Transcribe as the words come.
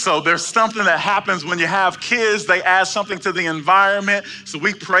So there's something that happens when you have kids. They add something to the environment. So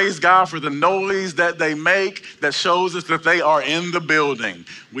we praise God for the noise that they make that shows us that they are in the building.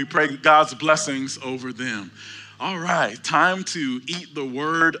 We pray God's blessings over them. All right, time to eat the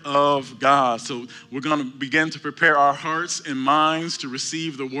word of God. So we're going to begin to prepare our hearts and minds to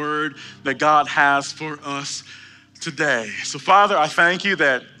receive the word that God has for us today. So Father, I thank you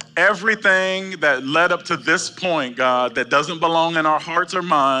that everything that led up to this point, God, that doesn't belong in our hearts or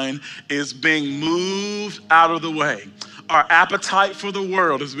mind is being moved out of the way. Our appetite for the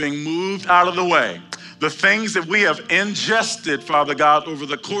world is being moved out of the way. The things that we have ingested, Father God, over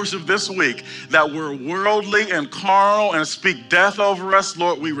the course of this week that were worldly and carnal and speak death over us,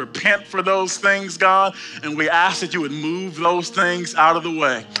 Lord, we repent for those things, God, and we ask that you would move those things out of the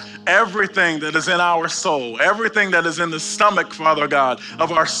way. Everything that is in our soul, everything that is in the stomach, Father God,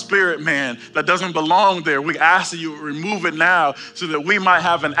 of our spirit man that doesn't belong there, we ask that you remove it now so that we might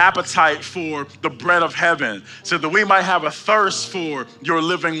have an appetite for the bread of heaven, so that we might have a thirst for your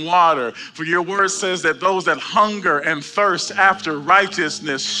living water. For your word says that those that hunger and thirst after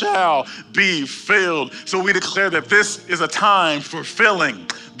righteousness shall be filled. So we declare that this is a time for filling.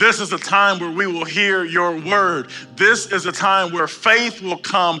 This is a time where we will hear your word. This is a time where faith will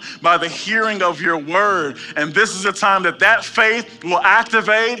come by the hearing of your word. And this is a time that that faith will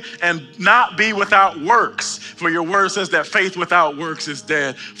activate and not be without works. For your word says that faith without works is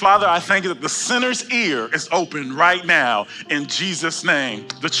dead. Father, I thank you that the sinner's ear is open right now in Jesus' name.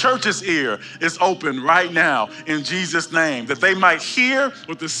 The church's ear is open right now in Jesus' name, that they might hear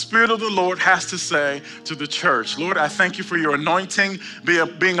what the Spirit of the Lord has to say to the church. Lord, I thank you for your anointing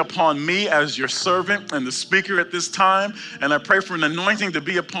being upon me as your servant and the speaker at this time. And I pray for an anointing to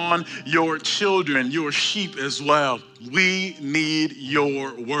be upon your children, your sheep as well. We need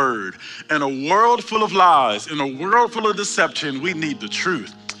your word. In a world full of lies, in a world full of deception, we need the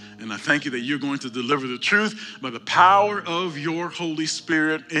truth. And I thank you that you're going to deliver the truth by the power of your Holy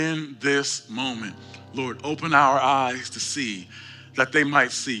Spirit in this moment. Lord, open our eyes to see, that they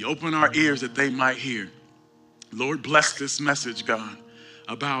might see. Open our ears that they might hear. Lord, bless this message, God,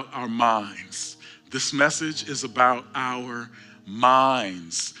 about our minds. This message is about our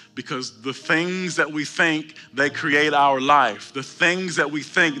minds, because the things that we think, they create our life. The things that we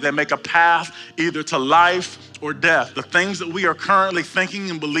think, they make a path either to life or death. The things that we are currently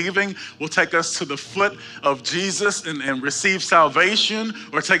thinking and believing will take us to the foot of Jesus and receive salvation,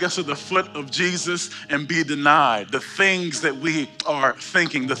 or take us to the foot of Jesus and be denied. The things that we are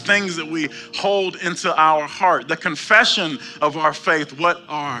thinking, the things that we hold into our heart, the confession of our faith, what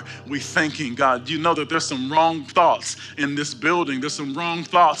are we thinking, God? You know that there's some wrong thoughts in this building. There's some wrong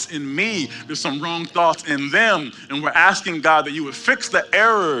thoughts in me. There's some wrong thoughts in them. And we're asking, God, that you would fix the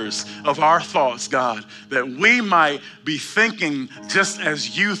errors of our thoughts, God, that we might be thinking just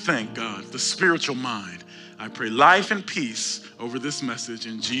as you think, God, the spiritual mind. I pray life and peace over this message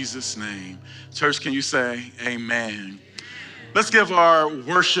in Jesus' name. Church, can you say amen? Let's give our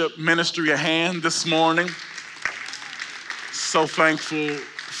worship ministry a hand this morning. So thankful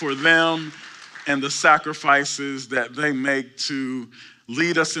for them and the sacrifices that they make to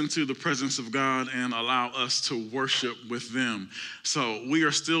lead us into the presence of God and allow us to worship with them. So we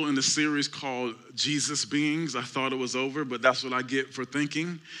are still in the series called Jesus Beings. I thought it was over, but that's what I get for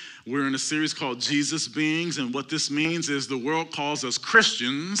thinking. We're in a series called Jesus Beings, and what this means is the world calls us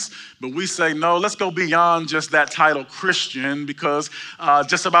Christians, but we say, no, let's go beyond just that title Christian, because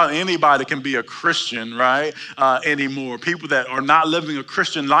just about anybody can be a Christian, right, anymore. People that are not living a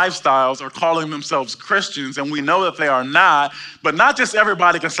Christian lifestyles are calling themselves Christians, and we know that they are not, but not just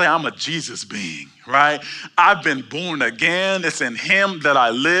everybody can say, I'm a Jesus being. Right? I've been born again. It's in him that I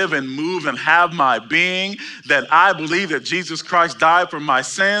live and move and have my being, that I believe that Jesus Christ died for my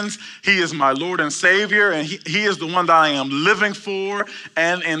sins. He is my Lord and Savior, and he is the one that I am living for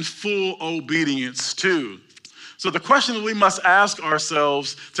and in full obedience to. So the question that we must ask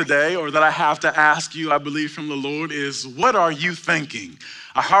ourselves today, or that I have to ask you, I believe from the Lord, is what are you thinking?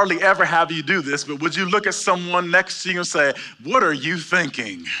 I hardly ever have you do this, but would you look at someone next to you and say, what are you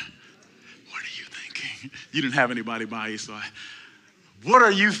thinking? You didn't have anybody by you, so what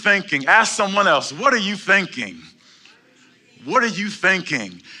are you thinking? Ask someone else, what are you thinking? What are you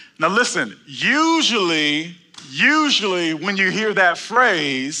thinking? Now listen, usually when you hear that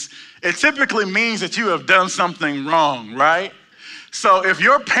phrase, it typically means that you have done something wrong, right? So if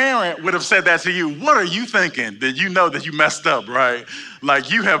your parent would have said that to you, what are you thinking? Then you know that you messed up, right?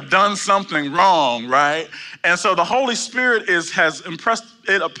 Like you have done something wrong, right? And so the Holy Spirit has impressed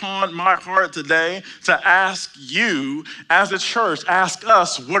it upon my heart today to ask you as a church, ask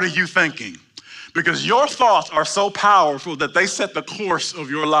us, what are you thinking? Because your thoughts are so powerful that they set the course of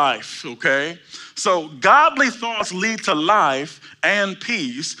your life, okay? So godly thoughts lead to life and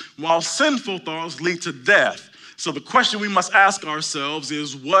peace, while sinful thoughts lead to death. So the question we must ask ourselves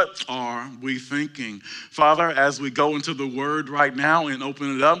is, what are we thinking? Father, as we go into the word right now and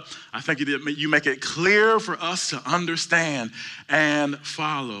open it up, I think you make it clear for us to understand and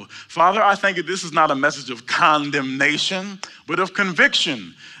follow. Father, I think this is not a message of condemnation, but of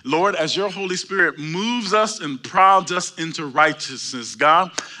conviction. Lord, as your Holy Spirit moves us and prods us into righteousness, God,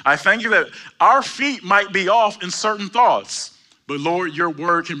 I thank you that our feet might be off in certain thoughts, but Lord, your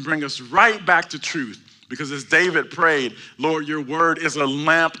word can bring us right back to truth. Because as David prayed, Lord, your word is a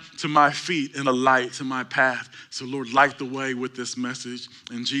lamp to my feet and a light to my path. So Lord, light the way with this message.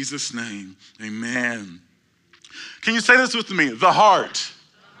 In Jesus' name, amen. Can you say this with me? The heart.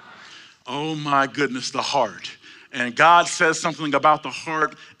 Oh my goodness, the heart. And God says something about the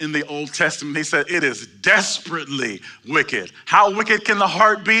heart in the Old Testament. He said, it is desperately wicked. How wicked can the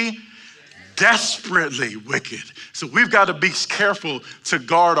heart be? Desperately wicked. So we've got to be careful to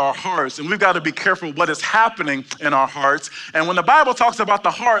guard our hearts, and we've got to be careful what is happening in our hearts. And when the Bible talks about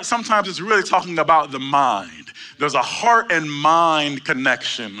the heart, sometimes it's really talking about the mind. There's a heart and mind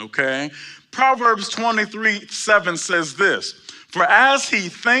connection, okay? Proverbs 23:7 says this, for as he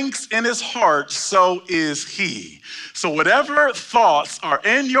thinks in his heart, so is he. So whatever thoughts are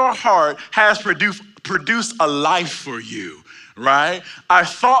in your heart has produced a life for you. Right? I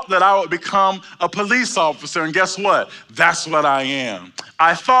thought that I would become a police officer, and guess what? That's what I am.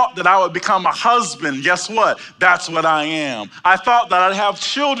 I thought that I would become a husband. Guess what? That's what I am. I thought that I'd have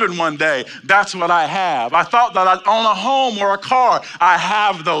children one day. That's what I have. I thought that I'd own a home or a car. I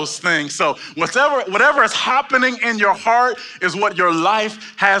have those things. So whatever is happening in your heart is what your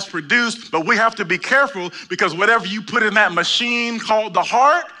life has produced, but we have to be careful because whatever you put in that machine called the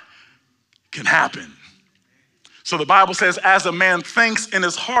heart can happen. So the Bible says, as a man thinks in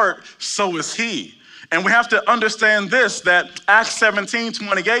his heart, so is he. And we have to understand this, that Acts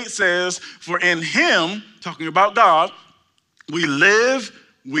 17:28 says, for in him, talking about God, we live,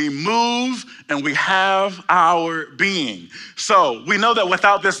 we move, and we have our being. So we know that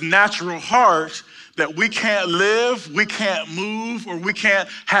without this natural heart, that we can't live, we can't move, or we can't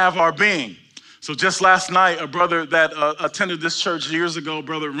have our being. So just last night, a brother that attended this church years ago,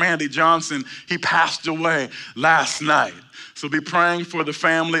 Brother Randy Johnson, he passed away last night. So be praying for the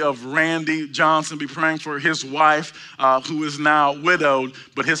family of Randy Johnson. Be praying for his wife, who is now widowed,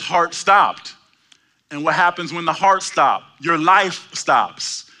 but his heart stopped. And what happens when the heart stops? Your life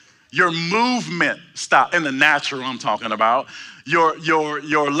stops. Your movement stops. In the natural, I'm talking about.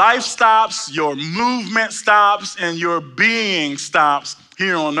 Your life stops, your movement stops, and your being stops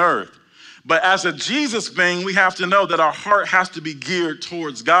here on earth. But as a Jesus being, we have to know that our heart has to be geared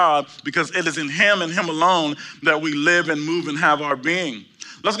towards God because it is in him and him alone that we live and move and have our being.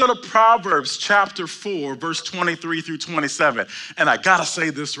 Let's go to Proverbs chapter 4, verse 23 through 27. And I gotta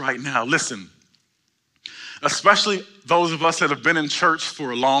say this right now, listen, especially those of us that have been in church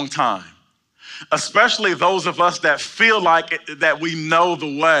for a long time, especially those of us that feel like that we know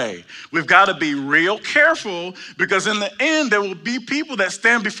the way. We've got to be real careful because in the end, there will be people that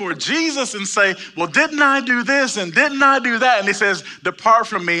stand before Jesus and say, well, didn't I do this and didn't I do that? And he says, depart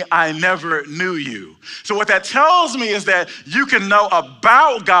from me, I never knew you. So what that tells me is that you can know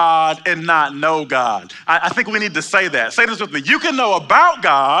about God and not know God. I think we need to say that. Say this with me. You can know about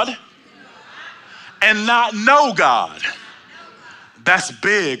God and not know God. That's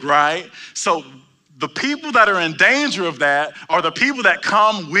big, right? So the people that are in danger of that are the people that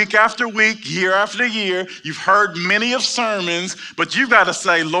come week after week, year after year. You've heard many of sermons, but you've got to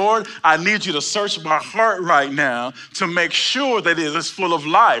say, Lord, I need you to search my heart right now to make sure that it is full of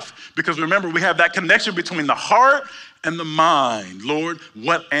life. Because remember, we have that connection between the heart and the mind. Lord,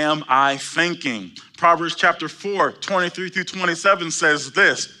 what am I thinking? Proverbs chapter 4, 23 through 27 says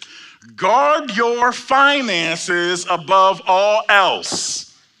this, guard your finances above all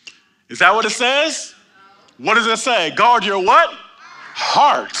else. Is that what it says? What does it say? Guard your what?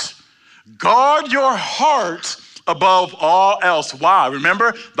 Heart. Guard your heart above all else. Why?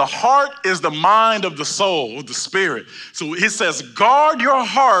 Remember, the heart is the mind of the soul, of the spirit. So it says, guard your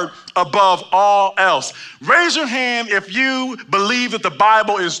heart above all else. Raise your hand if you believe that the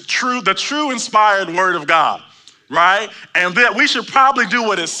Bible is true, the true inspired word of God. Right? And that we should probably do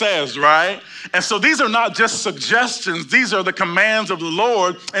what it says, right? And so these are not just suggestions, these are the commands of the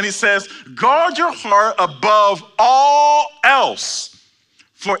Lord. And he says, guard your heart above all else,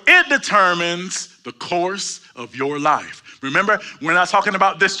 for it determines the course of your life. Remember, we're not talking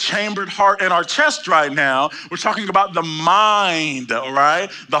about this chambered heart in our chest right now. We're talking about the mind, all right?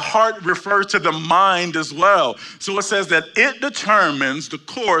 The heart refers to the mind as well. So it says that it determines the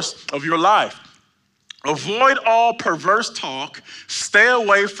course of your life. Avoid all perverse talk. Stay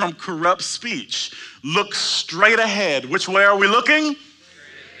away from corrupt speech. Look straight ahead. Which way are we looking?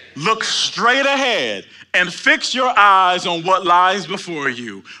 Look straight ahead and fix your eyes on what lies before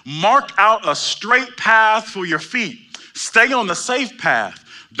you. Mark out a straight path for your feet. Stay on the safe path.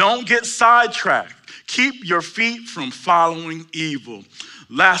 Don't get sidetracked. Keep your feet from following evil.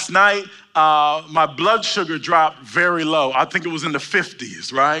 Last night, my blood sugar dropped very low. I think it was in the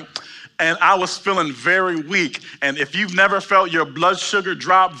 50s, right? And I was feeling very weak. And if you've never felt your blood sugar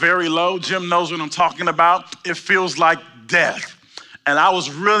drop very low, Jim knows what I'm talking about. It feels like death. And I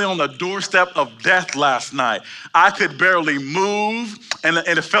was really on the doorstep of death last night. I could barely move, and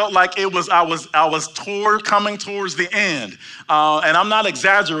it felt like I was coming towards the end. And I'm not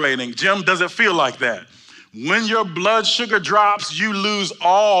exaggerating. Jim, does it feel like that? When your blood sugar drops, you lose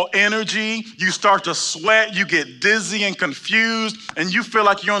all energy. You start to sweat. You get dizzy and confused, and you feel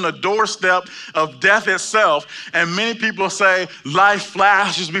like you're on the doorstep of death itself. And many people say life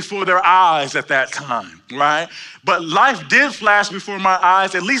flashes before their eyes at that time, right? But life did flash before my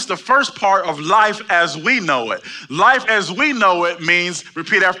eyes, at least the first part of life as we know it. Life as we know it means,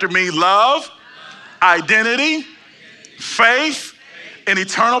 repeat after me, love, identity, faith, and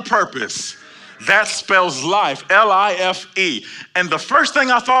eternal purpose. That spells life, L-I-F-E. And the first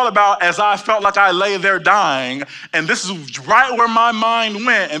thing I thought about as I felt like I lay there dying, and this is right where my mind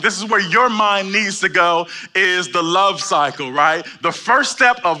went, and this is where your mind needs to go, is the love cycle, right? The first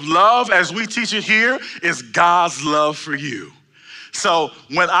step of love, as we teach it here, is God's love for you. So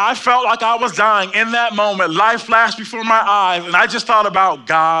when I felt like I was dying, in that moment, life flashed before my eyes, and I just thought about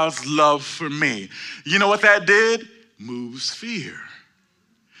God's love for me. You know what that did? Moves fear.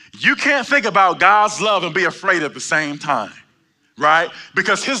 You can't think about God's love and be afraid at the same time, right?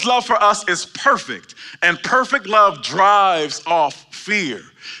 Because his love for us is perfect, and perfect love drives off fear.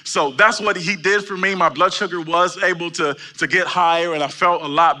 So that's what he did for me. My blood sugar was able to get higher, and I felt a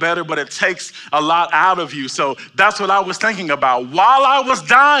lot better, but it takes a lot out of you. So that's what I was thinking about. While I was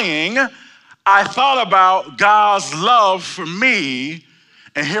dying, I thought about God's love for me,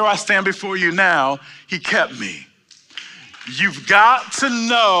 and here I stand before you now. He kept me. You've got to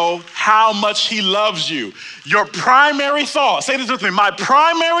know how much he loves you. Your primary thought, say this with me, my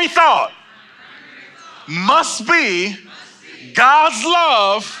primary thought must be God's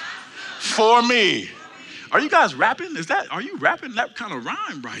love for me. Are you guys rapping? Are you rapping? That kind of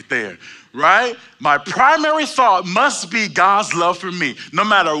rhyme right there, right? My primary thought must be God's love for me. No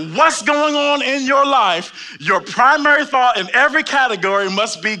matter what's going on in your life, your primary thought in every category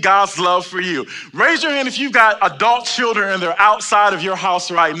must be God's love for you. Raise your hand if you've got adult children and they're outside of your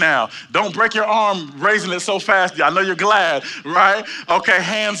house right now. Don't break your arm raising it so fast. I know you're glad, right? Okay,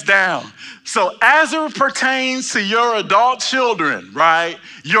 hands down. So as it pertains to your adult children, right,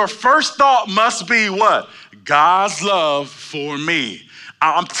 your first thought must be what? God's love for me.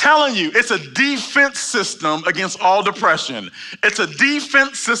 I'm telling you, it's a defense system against all depression. It's a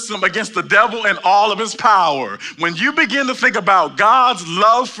defense system against the devil and all of his power. When you begin to think about God's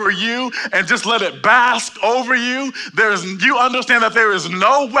love for you and just let it bask over you, you understand that there is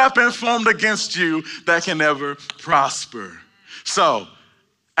no weapon formed against you that can ever prosper. So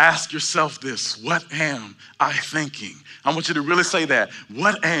ask yourself this: what am I thinking? I want you to really say that.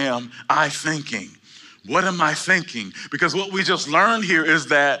 What am I thinking? What am I thinking? Because what we just learned here is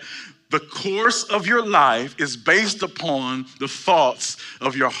that the course of your life is based upon the thoughts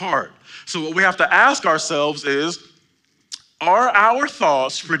of your heart. So what we have to ask ourselves is, are our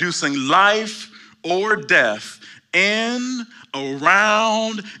thoughts producing life or death in,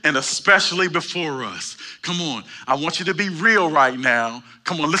 around, and especially before us? Come on, I want you to be real right now.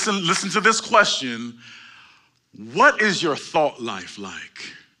 Come on, listen to this question. What is your thought life like?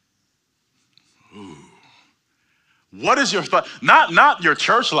 Ooh. What is your thought? Not your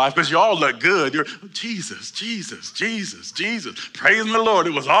church life, because you all look good. You're Jesus, Jesus, Jesus, Jesus. Praising the Lord.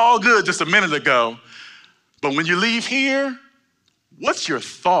 It was all good just a minute ago. But when you leave here, what's your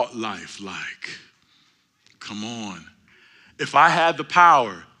thought life like? Come on. If I had the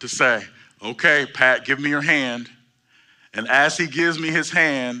power to say, okay, Pat, give me your hand. And as he gives me his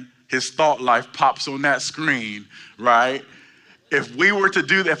hand, his thought life pops on that screen, right? If I were to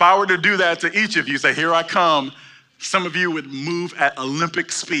do that to each of you, say, here I come, some of you would move at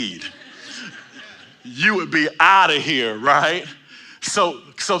Olympic speed. You would be out of here, right? So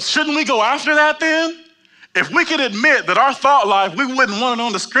shouldn't we go after that then? If we could admit that our thought life, we wouldn't want it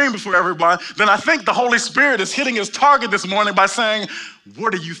on the screen before everyone, then I think the Holy Spirit is hitting his target this morning by saying,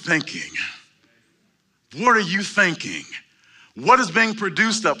 what are you thinking? What are you thinking? What is being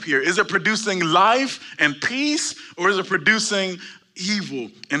produced up here? Is it producing life and peace, or is it producing evil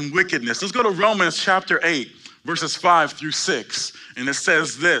and wickedness? Let's go to Romans chapter 8, verses 5 through 6. And it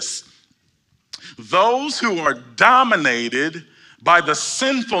says this: those who are dominated by the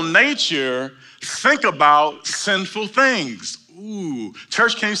sinful nature think about sinful things. Ooh,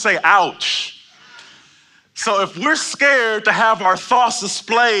 church, can you say ouch? So if we're scared to have our thoughts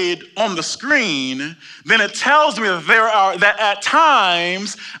displayed on the screen, then it tells me that at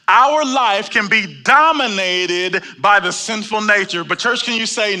times our life can be dominated by the sinful nature. But church, can you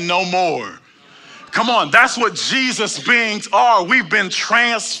say no more? Come on, that's what Jesus beings are. We've been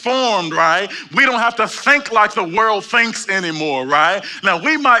transformed, right? We don't have to think like the world thinks anymore, right? Now,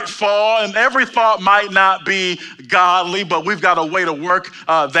 we might fall, and every thought might not be godly, but we've got a way to work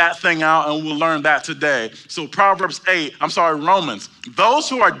that thing out, and we'll learn that today. So Romans. Those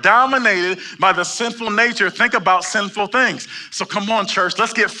who are dominated by the sinful nature think about sinful things. So come on, church,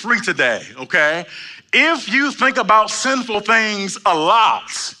 let's get free today, okay? If you think about sinful things a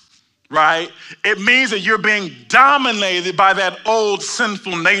lot, right, it means that you're being dominated by that old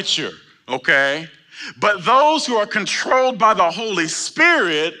sinful nature, okay? But those who are controlled by the Holy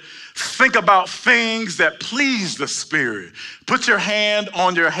Spirit think about things that please the Spirit. Put your hand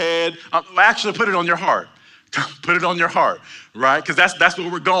on your head. Actually, put it on your heart. Put it on your heart, right? Because that's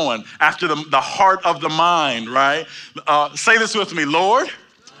where we're going, after the heart of the mind, right? Say this with me. Lord,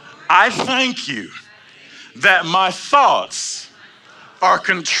 I thank you that my thoughts are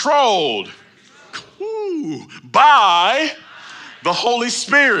controlled by the Holy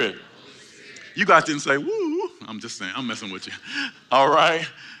Spirit. You guys didn't say woo. I'm just saying, I'm messing with you. All right.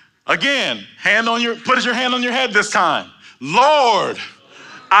 Again, put your hand on your head this time. Lord,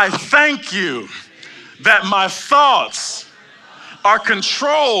 I thank you that my thoughts are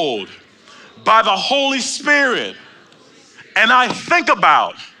controlled by the Holy Spirit, and I think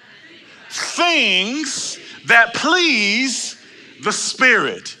about things that please the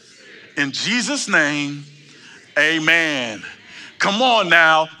Spirit. In Jesus' name, amen. Come on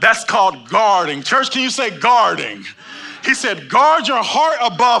now, that's called guarding. Church, can you say guarding? He said, guard your heart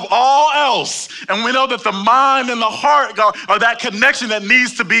above all else. And we know that the mind and the heart are that connection that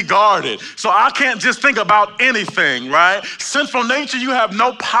needs to be guarded. So I can't just think about anything, right? Sinful nature, you have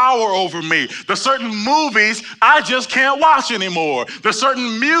no power over me. There's certain movies I just can't watch anymore. There's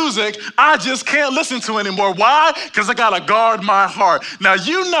certain music I just can't listen to anymore. Why? Because I gotta guard my heart. Now,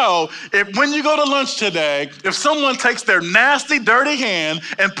 you know, when you go to lunch today, if someone takes their nasty, dirty hand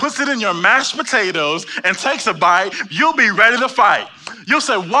and puts it in your mashed potatoes and takes a bite, you'll be ready to fight. You'll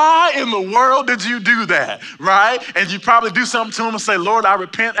say, why in the world did you do that, right? And you probably do something to him and say, Lord, I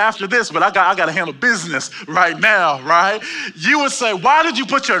repent after this, but I got to handle business right now, right? You would say, why did you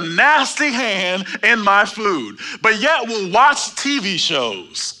put your nasty hand in my food? But yet we'll watch TV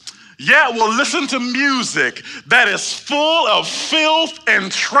shows. Yet we'll listen to music that is full of filth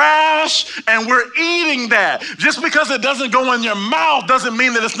and trash, and we're eating that. Just because it doesn't go in your mouth doesn't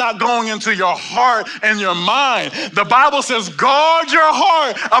mean that it's not going into your heart and your mind. The Bible says, guard your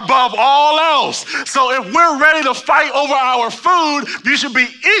heart above all else. So if we're ready to fight over our food, you should be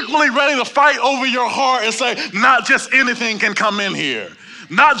equally ready to fight over your heart and say, not just anything can come in here.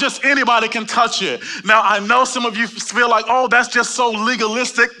 Not just anybody can touch it. Now, I know some of you feel like, oh, that's just so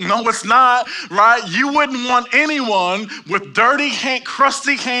legalistic. No, it's not, right? You wouldn't want anyone with dirty,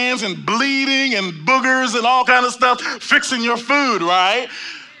 crusty hands and bleeding and boogers and all kind of stuff fixing your food, right?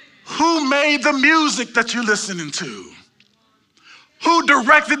 Who made the music that you're listening to? Who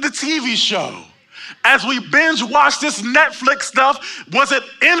directed the TV show? As we binge watch this Netflix stuff, was it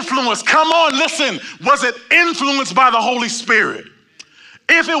influenced? Come on, listen. Was it influenced by the Holy Spirit?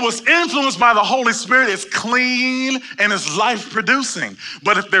 If it was influenced by the Holy Spirit, it's clean and it's life-producing.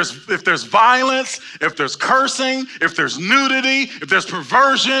 But if there's violence, if there's cursing, if there's nudity, if there's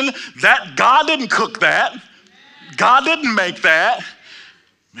perversion, that God didn't cook that. God didn't make that.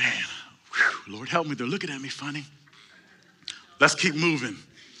 Man, whew, Lord help me, they're looking at me funny. Let's keep moving.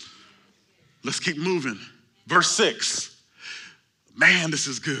 Let's keep moving. Verse 6. Man, this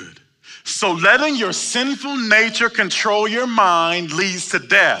is good. So letting your sinful nature control your mind leads to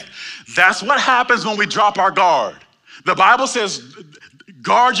death. That's what happens when we drop our guard. The Bible says,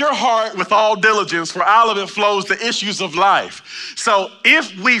 guard your heart with all diligence, for out of it flows the issues of life. So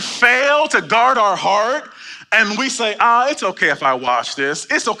if we fail to guard our heart and we say, it's okay if I watch this.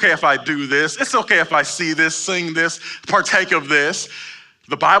 It's okay if I do this. It's okay if I see this, sing this, partake of this.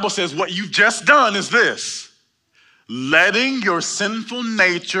 The Bible says what you've just done is this. Letting your sinful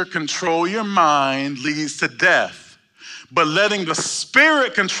nature control your mind leads to death, but letting the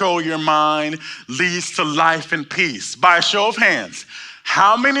Spirit control your mind leads to life and peace. By a show of hands,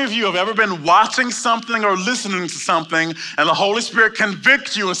 how many of you have ever been watching something or listening to something and the Holy Spirit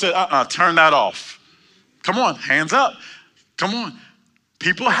convicts you and said, turn that off? Come on, hands up. Come on.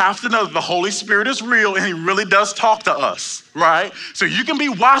 People have to know that the Holy Spirit is real and he really does talk to us, right? So you can be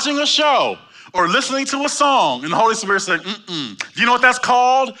watching a show or listening to a song and the Holy Spirit saying, Do you know what that's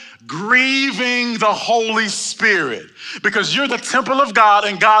called? Grieving the Holy Spirit. Because you're the temple of God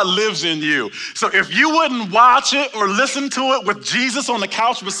and God lives in you. So if you wouldn't watch it or listen to it with Jesus on the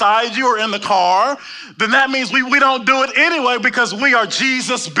couch beside you or in the car, then that means we don't do it anyway because we are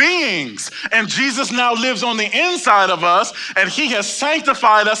Jesus beings. And Jesus now lives on the inside of us and he has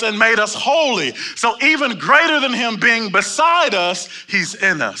sanctified us and made us holy. So even greater than him being beside us, he's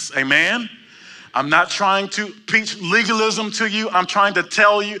in us. Amen? I'm not trying to preach legalism to you. I'm trying to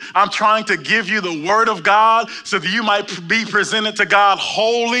tell you, I'm trying to give you the word of God so that you might be presented to God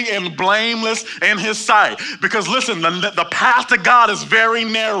holy and blameless in his sight. Because listen, the path to God is very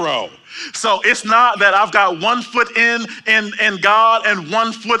narrow. So it's not that I've got 1 foot in God and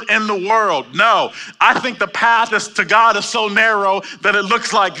 1 foot in the world. No, I think the path to God is so narrow that it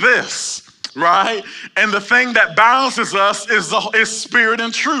looks like this. Right? And the thing that balances us is spirit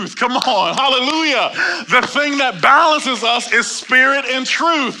and truth. Come on, hallelujah. The thing that balances us is spirit and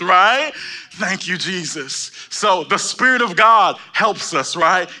truth, right? Thank you, Jesus. So the Spirit of God helps us,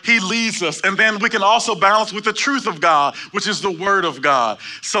 right? He leads us. And then we can also balance with the truth of God, which is the Word of God.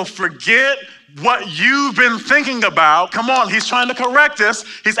 So forget what you've been thinking about. Come on, he's trying to correct us.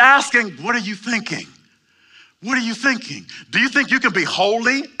 He's asking, what are you thinking? What are you thinking? Do you think you can be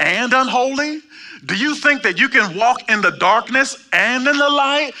holy and unholy? Do you think that you can walk in the darkness and in the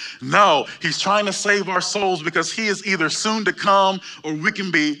light? No, he's trying to save our souls because he is either soon to come or we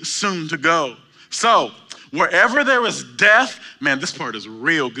can be soon to go. So wherever there is death, man, this part is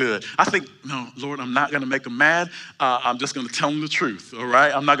real good. I think, no, Lord, I'm not going to make them mad. I'm just going to tell them the truth, all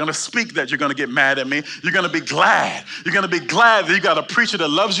right? I'm not going to speak that you're going to get mad at me. You're going to be glad. You're going to be glad that you got a preacher that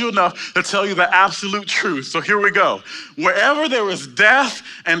loves you enough to tell you the absolute truth. So here we go. Wherever there is death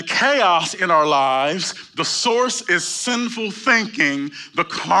and chaos in our lives, the source is sinful thinking, the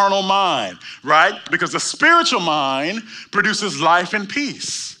carnal mind, right? Because the spiritual mind produces life and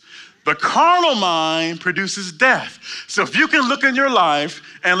peace. The carnal mind produces death. So if you can look in your life,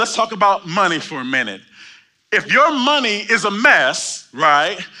 and let's talk about money for a minute. If your money is a mess,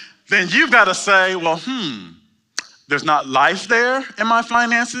 right, then you've got to say, well, there's not life there in my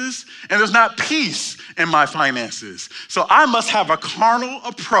finances, and there's not peace in my finances. So I must have a carnal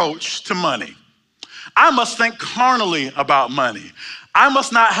approach to money. I must think carnally about money. I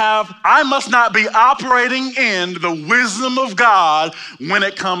must not be operating in the wisdom of God when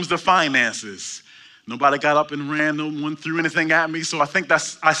it comes to finances. Nobody got up and ran, no one threw anything at me, so I think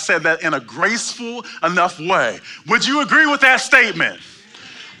I said that in a graceful enough way. Would you agree with that statement?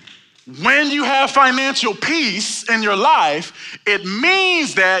 When you have financial peace in your life, it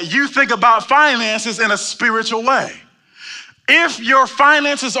means that you think about finances in a spiritual way. If your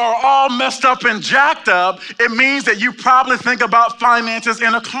finances are all messed up and jacked up, it means that you probably think about finances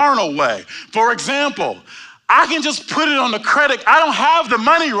in a carnal way. For example, I can just put it on the credit. I don't have the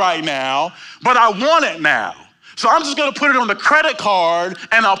money right now, but I want it now. So I'm just going to put it on the credit card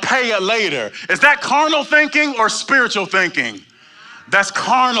and I'll pay it later. Is that carnal thinking or spiritual thinking? That's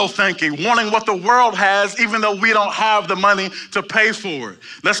carnal thinking, wanting what the world has, even though we don't have the money to pay for it.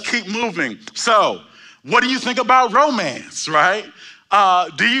 Let's keep moving. So, what do you think about romance, right?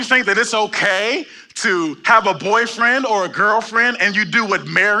 Do you think that it's okay to have a boyfriend or a girlfriend and you do what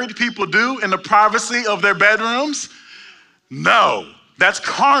married people do in the privacy of their bedrooms? No, that's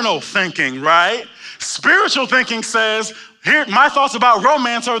carnal thinking, right? Spiritual thinking says, here, my thoughts about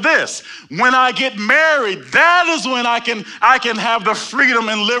romance are this. When I get married, that is when I can have the freedom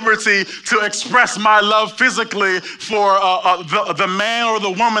and liberty to express my love physically for the man or the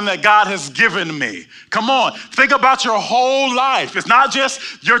woman that God has given me. Come on, think about your whole life. It's not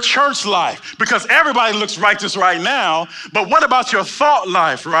just your church life, because everybody looks righteous right now, but what about your thought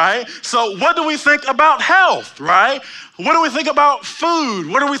life, right? So what do we think about health, right? What do we think about food?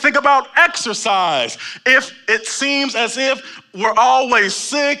 What do we think about exercise? If it seems as if we're always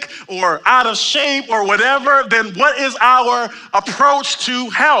sick or out of shape or whatever, then what is our approach to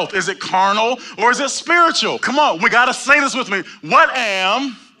health? Is it carnal or is it spiritual? Come on, we got to say this with me. What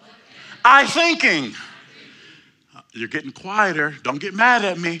am I thinking? You're getting quieter. Don't get mad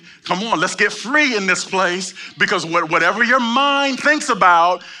at me. Come on, let's get free in this place, because whatever your mind thinks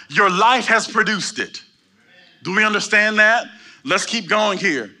about, your life has produced it. Do we understand that? Let's keep going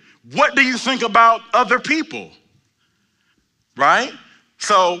here. What do you think about other people? Right?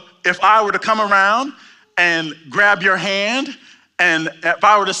 So if I were to come around and grab your hand, and if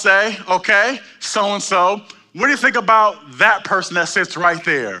I were to say, okay, so-and-so, what do you think about that person that sits right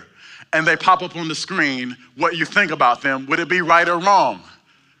there? And they pop up on the screen, what you think about them. Would it be right or wrong?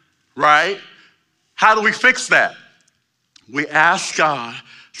 Right? How do we fix that? We ask God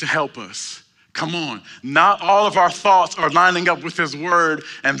to help us. Come on. Not all of our thoughts are lining up with his word,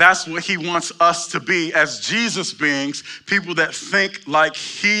 and that's what he wants us to be as Jesus beings, people that think like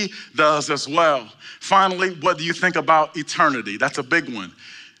he does as well. Finally, what do you think about eternity? That's a big one.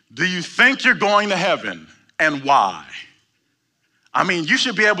 Do you think you're going to heaven, and why? I mean, you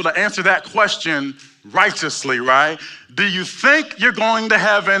should be able to answer that question righteously, right? Do you think you're going to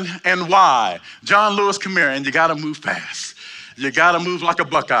heaven, and why? John Lewis, come here, and you gotta move fast. You gotta move like a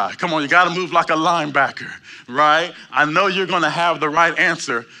Buckeye. Come on, you gotta move like a linebacker, right? I know you're gonna have the right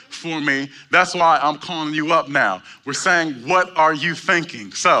answer for me. That's why I'm calling you up now. We're saying, what are you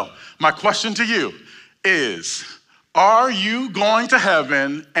thinking? So my question to you is, are you going to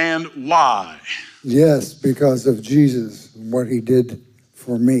heaven, and why? Yes, because of Jesus and what he did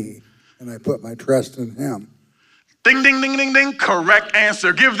for me, and I put my trust in him. Ding, ding, ding, ding, ding. Correct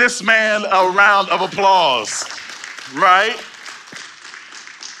answer. Give this man a round of applause, right?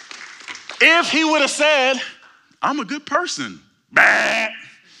 If he would have said, I'm a good person, bah,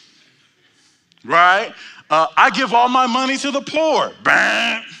 right? I give all my money to the poor,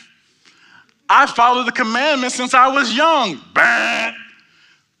 bah. I follow the commandments since I was young, bah.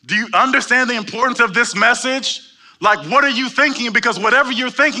 Do you understand the importance of this message? Like, what are you thinking? Because whatever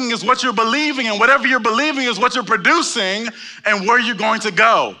you're thinking is what you're believing, and whatever you're believing is what you're producing, and where you're going to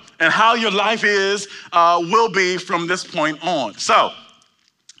go, and how your life will be from this point on. So,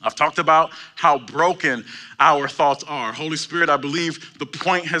 I've talked about how broken our thoughts are. Holy Spirit, I believe the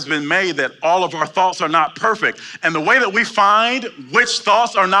point has been made that all of our thoughts are not perfect. And the way that we find which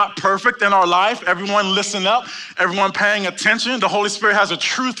thoughts are not perfect in our life, everyone listen up, everyone paying attention. The Holy Spirit has a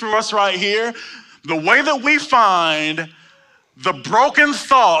truth for us right here. The way that we find the broken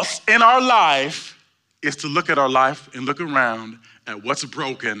thoughts in our life is to look at our life and look around at what's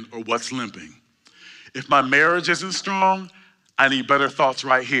broken or what's limping. If my marriage isn't strong, I need better thoughts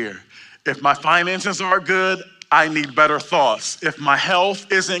right here. If my finances aren't good, I need better thoughts. If my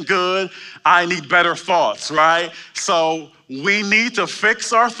health isn't good, I need better thoughts, right? So we need to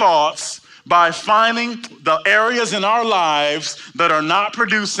fix our thoughts by finding the areas in our lives that are not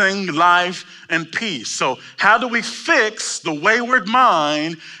producing life and peace. So how do we fix the wayward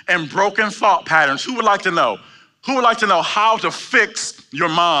mind and broken thought patterns? Who would like to know? Who would like to know how to fix your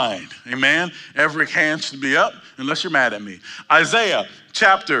mind? Amen. Every hand should be up unless you're mad at me. Isaiah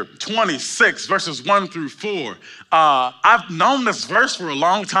chapter 26, verses 1 through 4. I've known this verse for a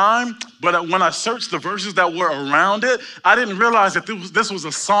long time, but when I searched the verses that were around it, I didn't realize that this was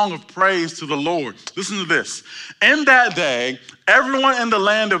a song of praise to the Lord. Listen to this. In that day, everyone in the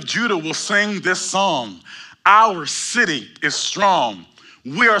land of Judah will sing this song. Our city is strong.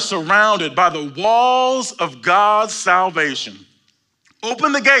 We are surrounded by the walls of God's salvation.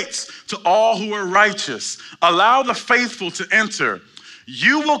 Open the gates to all who are righteous. Allow the faithful to enter.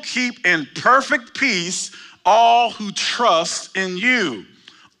 You will keep in perfect peace all who trust in you,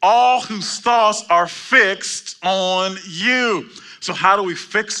 all whose thoughts are fixed on you. So how do we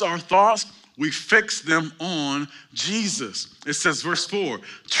fix our thoughts? We fix them on Jesus. It says, verse 4,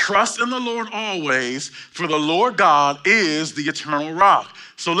 trust in the Lord always, for the Lord God is the eternal rock.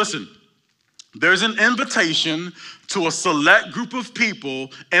 So listen, there's an invitation to a select group of people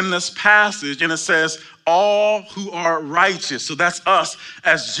in this passage, and it says, all who are righteous. So that's us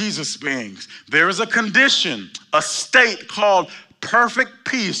as Jesus beings. There is a condition, a state called perfect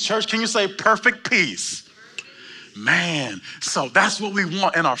peace. Church, can you say perfect peace? Man, so that's what we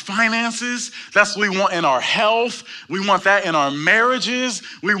want in our finances. That's what we want in our health. We want that in our marriages.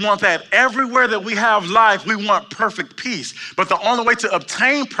 We want that everywhere that we have life. We want perfect peace. But the only way to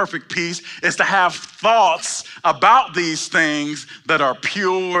obtain perfect peace is to have thoughts about these things that are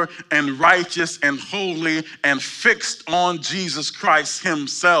pure and righteous and holy and fixed on Jesus Christ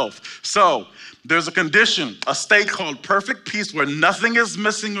himself. So there's a condition, a state called perfect peace where nothing is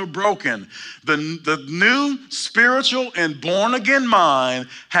missing or broken. The new spiritual and born again mind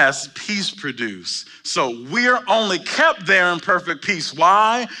has peace produced. So we are only kept there in perfect peace.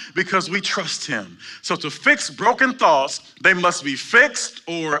 Why? Because we trust him. So to fix broken thoughts, they must be fixed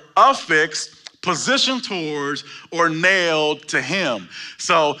or affixed positioned towards, or nailed to him.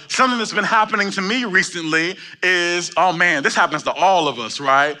 So something that's been happening to me recently is, oh man, this happens to all of us,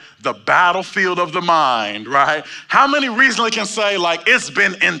 right? The battlefield of the mind, right? How many recently can say, like, it's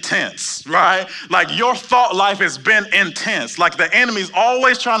been intense, right? Like, your thought life has been intense. Like, the enemy's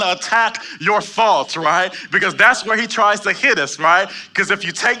always trying to attack your thoughts, right? Because that's where he tries to hit us, right? Because if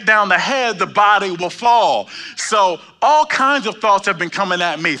you take down the head, the body will fall. So all kinds of thoughts have been coming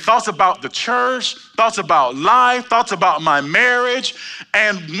at me. Thoughts about the church, thoughts about life, thoughts about my marriage.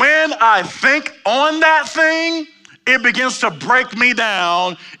 And when I think on that thing, it begins to break me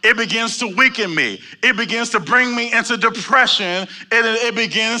down. It begins to weaken me. It begins to bring me into depression. It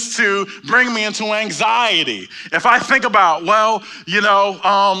begins to bring me into anxiety. If I think about, well,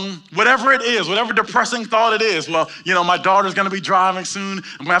 whatever it is, whatever depressing thought it is, well, my daughter's gonna be driving soon.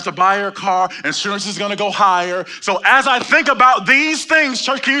 I'm gonna have to buy her a car. Insurance is gonna go higher. So as I think about these things,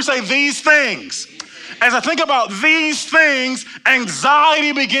 church, can you say these things? As I think about these things,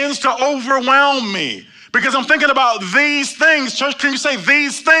 anxiety begins to overwhelm me. Because I'm thinking about these things. Church, can you say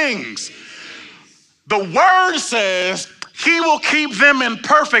these things? The word says he will keep them in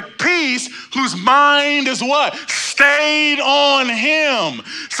perfect peace whose mind is what? Stayed on him.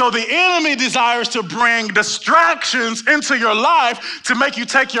 So the enemy desires to bring distractions into your life to make you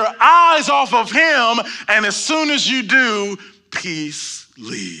take your eyes off of him. And as soon as you do, peace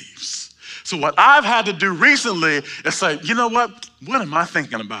leaves. So what I've had to do recently is say, you know what? What am I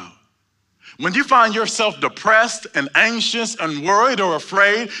thinking about? When you find yourself depressed and anxious and worried or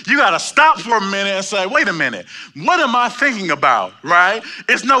afraid, you got to stop for a minute and say, wait a minute, what am I thinking about, right?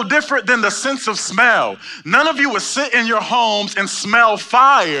 It's no different than the sense of smell. None of you would sit in your homes and smell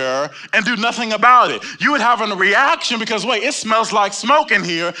fire and do nothing about it. You would have a reaction because, wait, it smells like smoke in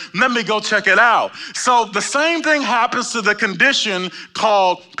here. Let me go check it out. So the same thing happens to the condition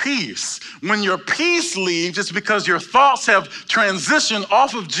called peace. When your peace leaves, it's because your thoughts have transitioned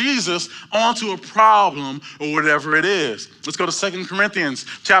off of Jesus onto a problem or whatever it is. Let's go to 2 Corinthians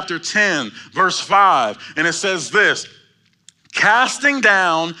chapter 10, verse 5. And it says this, casting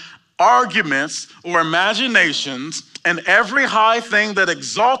down arguments or imaginations and every high thing that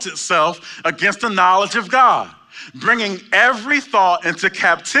exalts itself against the knowledge of God, bringing every thought into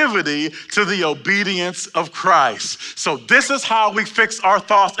captivity to the obedience of Christ. So this is how we fix our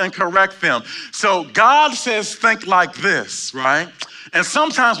thoughts and correct them. So God says, think like this, right? And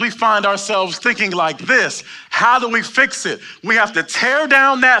sometimes we find ourselves thinking like this. How do we fix it? We have to tear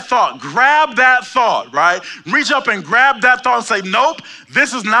down that thought, grab that thought, right? Reach up and grab that thought and say, nope,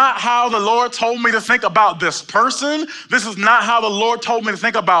 this is not how the Lord told me to think about this person. This is not how the Lord told me to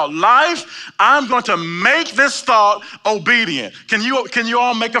think about life. I'm going to make this thought obedient. Can you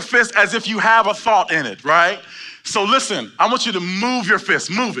all make a fist as if you have a thought in it, right? So listen, I want you to move your fist,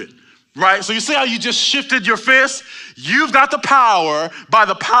 move it. Right? So you see how you just shifted your fist? You've got the power, by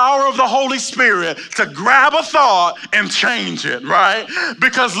the power of the Holy Spirit, to grab a thought and change it, right?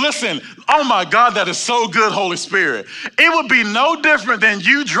 Because listen, oh my God, that is so good, Holy Spirit. It would be no different than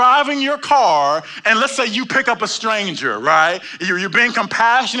you driving your car, and let's say you pick up a stranger, right? You're being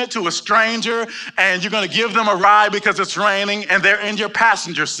compassionate to a stranger, and you're gonna give them a ride because it's raining, and they're in your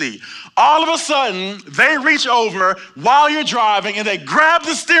passenger seat. All of a sudden, they reach over while you're driving and they grab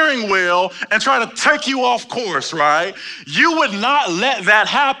the steering wheel and try to take you off course, right? You would not let that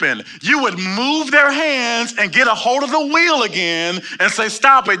happen. You would move their hands and get a hold of the wheel again and say,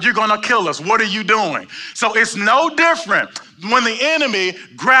 stop it, you're gonna kill us. What are you doing? So it's no different when the enemy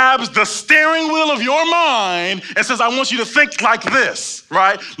grabs the steering wheel of your mind and says, I want you to think like this,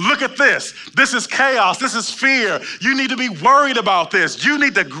 right? Look at this. This is chaos. This is fear. You need to be worried about this. You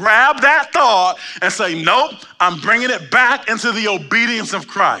need to grab that thought and say, nope, I'm bringing it back into the obedience of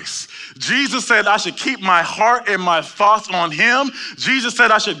Christ. Jesus said I should keep my heart and my thoughts on him. Jesus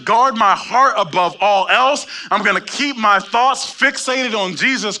said I should guard my heart above all else. I'm going to keep my thoughts fixated on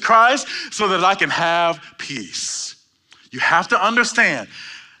Jesus Christ so that I can have peace. You have to understand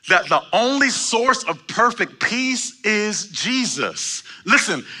that the only source of perfect peace is Jesus.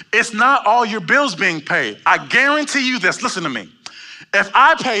 Listen, it's not all your bills being paid. I guarantee you this, listen to me. If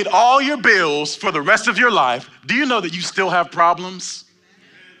I paid all your bills for the rest of your life, do you know that you still have problems?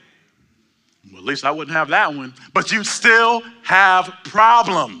 Well, at least I wouldn't have that one. But you still have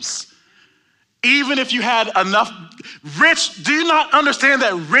problems. Even if you had enough, do you not understand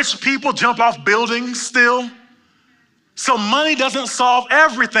that rich people jump off buildings still? So money doesn't solve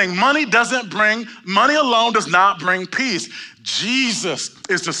everything. Money alone does not bring peace. Jesus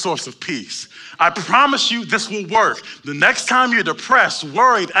is the source of peace. I promise you this will work. The next time you're depressed,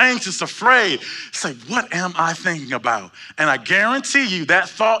 worried, anxious, afraid, say, what am I thinking about? And I guarantee you that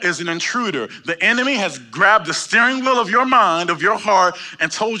thought is an intruder. The enemy has grabbed the steering wheel of your mind, of your heart,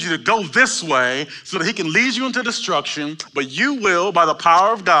 and told you to go this way so that he can lead you into destruction. But you will, by the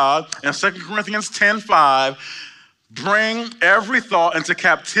power of God, in 2 Corinthians 10:5, bring every thought into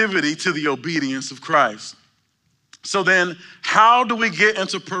captivity to the obedience of Christ. So then, how do we get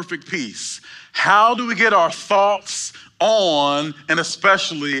into perfect peace? How do we get our thoughts on and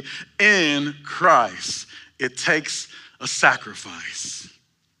especially in Christ? It takes a sacrifice.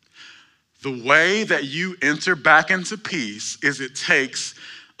 The way that you enter back into peace is it takes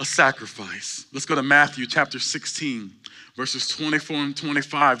a sacrifice. Let's go to Matthew chapter 16. Verses 24 and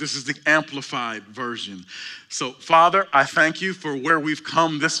 25. This is the amplified version. So, Father, I thank you for where we've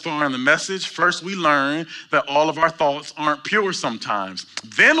come this far in the message. First, we learn that all of our thoughts aren't pure sometimes.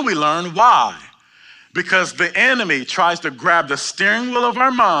 Then we learn why. Because the enemy tries to grab the steering wheel of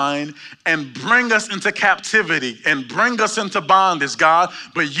our mind and bring us into captivity and bring us into bondage, God.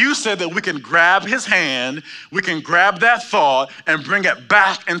 But you said that we can grab his hand, we can grab that thought and bring it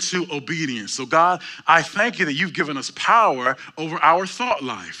back into obedience. So God, I thank you that you've given us power over our thought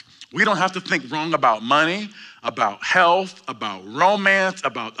life. We don't have to think wrong about money, about health, about romance,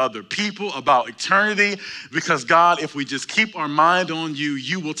 about other people, about eternity. Because God, if we just keep our mind on you,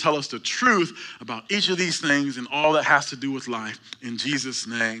 you will tell us the truth about each of these things and all that has to do with life. In Jesus'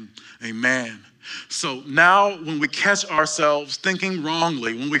 name, amen. So now when we catch ourselves thinking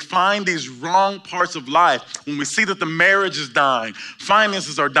wrongly, when we find these wrong parts of life, when we see that the marriage is dying,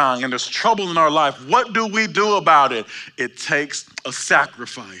 finances are dying, and there's trouble in our life, what do we do about it? It takes a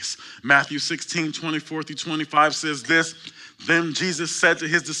sacrifice. Matthew 16:24-25 says this, then Jesus said to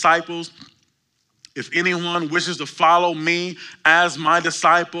his disciples, if anyone wishes to follow me as my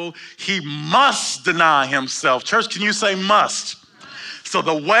disciple, he must deny himself. Church, can you say must? So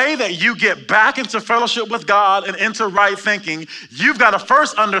the way that you get back into fellowship with God and into right thinking, you've got to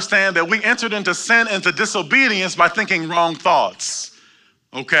first understand that we entered into sin, into disobedience by thinking wrong thoughts,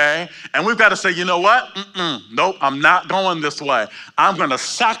 okay? And we've got to say, you know what? Nope, I'm not going this way. I'm going to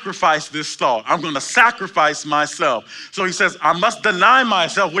sacrifice this thought. I'm going to sacrifice myself. So he says, I must deny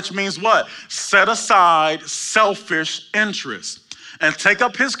myself, which means what? Set aside selfish interests and take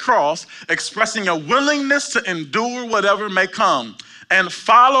up his cross, expressing a willingness to endure whatever may come. And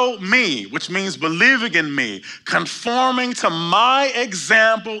follow me, which means believing in me, conforming to my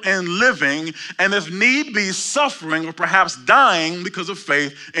example in living, and if need be, suffering or perhaps dying because of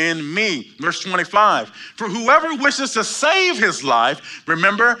faith in me. Verse 25, for whoever wishes to save his life,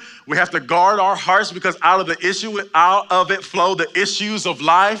 remember, we have to guard our hearts because out of it flow the issues of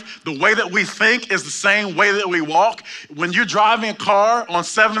life. The way that we think is the same way that we walk. When you're driving a car on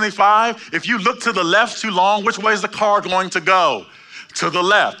 75, if you look to the left too long, which way is the car going to go? To the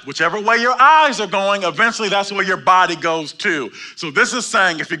left. Whichever way your eyes are going, eventually that's where your body goes too. So this is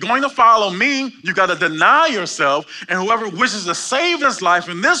saying, if you're going to follow me, you got to deny yourself, and whoever wishes to save his life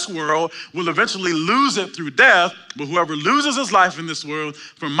in this world will eventually lose it through death, but whoever loses his life in this world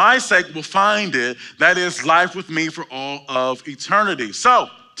for my sake will find it. That is life with me for all of eternity. So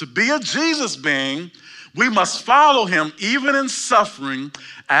to be a Jesus being, we must follow him even in suffering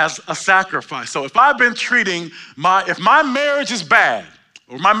as a sacrifice. So if I've been treating if my marriage is bad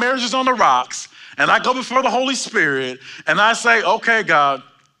or my marriage is on the rocks and I go before the Holy Spirit and I say, okay, God,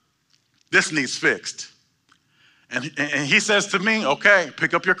 this needs fixed. And he says to me, okay,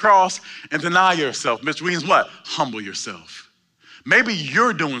 pick up your cross and deny yourself, which means what? Humble yourself. Maybe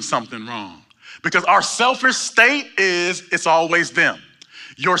you're doing something wrong because our selfish state is it's always them.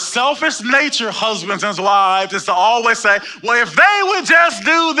 Your selfish nature, husbands and wives, is to always say, well, if they would just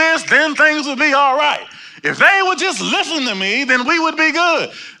do this, then things would be all right. If they would just listen to me, then we would be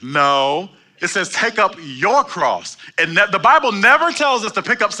good. No, it says take up your cross. And the Bible never tells us to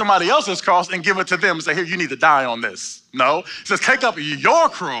pick up somebody else's cross and give it to them and say, here, you need to die on this. No, it says take up your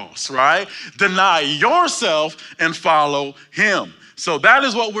cross, right? Deny yourself and follow him. So that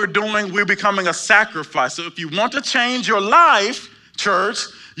is what we're doing. We're becoming a sacrifice. So if you want to change your life, church,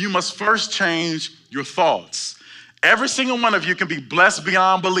 you must first change your thoughts. Every single one of you can be blessed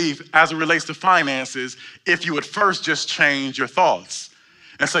beyond belief as it relates to finances if you would first just change your thoughts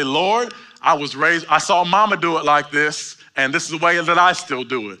and say, Lord, I saw mama do it like this, and this is the way that I still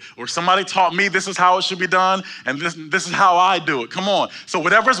do it. Or somebody taught me this is how it should be done, and this is how I do it. Come on. So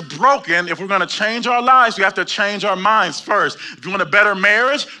whatever's broken, if we're gonna change our lives, we have to change our minds first. If you want a better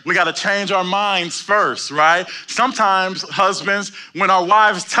marriage, we gotta change our minds first, right? Sometimes, husbands, when our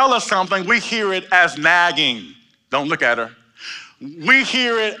wives tell us something, we hear it as nagging. Don't look at her. We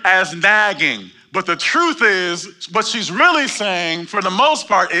hear it as nagging. But the truth is, what she's really saying, for the most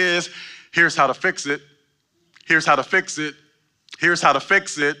part, is, here's how to fix it. Here's how to fix it. Here's how to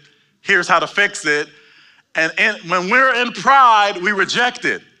fix it. Here's how to fix it. And when we're in pride, we reject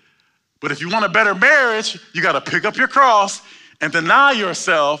it. But if you want a better marriage, you got to pick up your cross and deny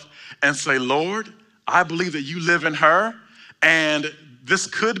yourself and say, Lord, I believe that you live in her, and this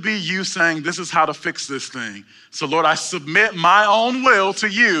could be you saying, this is how to fix this thing. So Lord, I submit my own will to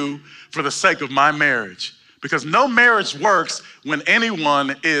you for the sake of my marriage. Because no marriage works when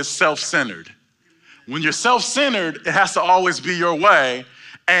anyone is self-centered. When you're self-centered, it has to always be your way.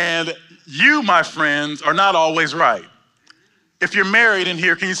 And you, my friends, are not always right. If you're married in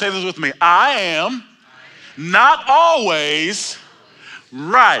here, can you say this with me? I am not always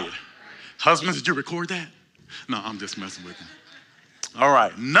right. Husbands, did you record that? No, I'm just messing with you. All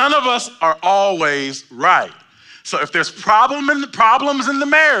right, none of us are always right. So if there's problems in the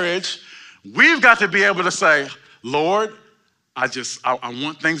marriage, we've got to be able to say, Lord, I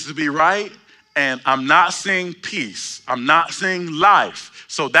want things to be right, and I'm not seeing peace. I'm not seeing life.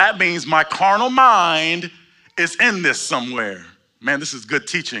 So that means my carnal mind is in this somewhere. Man, this is good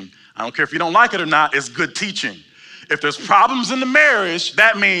teaching. I don't care if you don't like it or not, it's good teaching. If there's problems in the marriage,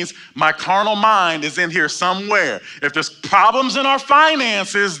 that means my carnal mind is in here somewhere. If there's problems in our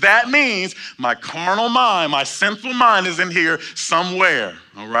finances, that means my carnal mind, my sinful mind is in here somewhere,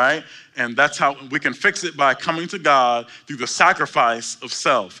 all right? And that's how we can fix it, by coming to God through the sacrifice of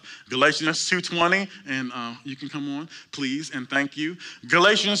self. Galatians 2:20, and you can come on, please, and thank you.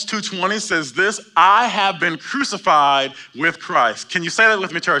 Galatians 2:20 says this: I have been crucified with Christ. Can you say that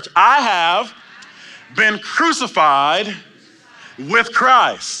with me, church? I have been crucified with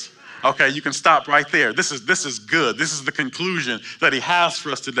Christ. Okay, you can stop right there. This is good. This is the conclusion that he has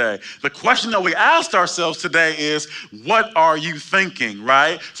for us today. The question that we asked ourselves today is, what are you thinking,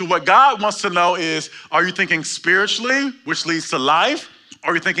 right? So what God wants to know is, are you thinking spiritually, which leads to life?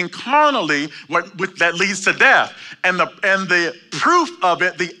 Or are you thinking carnally, that leads to death? And the proof of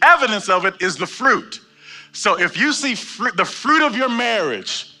it, the evidence of it, is the fruit. So if you see the fruit of your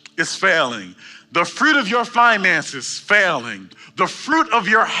marriage is failing, the fruit of your finances failing, the fruit of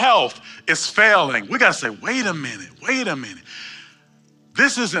your health is failing, we gotta say, wait a minute.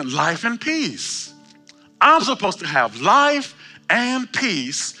 This isn't life and peace. I'm supposed to have life and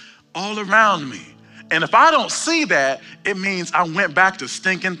peace all around me. And if I don't see that, it means I went back to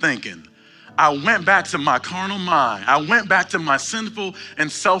stinking thinking. I went back to my carnal mind. I went back to my sinful and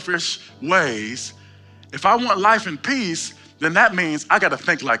selfish ways. If I want life and peace, then that means I gotta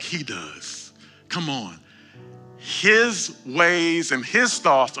think like he does. Come on. His ways and his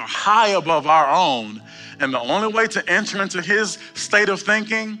thoughts are high above our own. And the only way to enter into his state of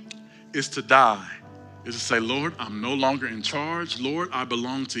thinking is to die. Is to say, Lord, I'm no longer in charge. Lord, I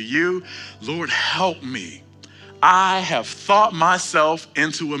belong to you. Lord, help me. I have thought myself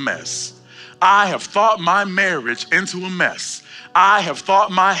into a mess. I have thought my marriage into a mess. I have thought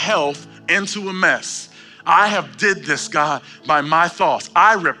my health into a mess. I have did this, God, by my thoughts.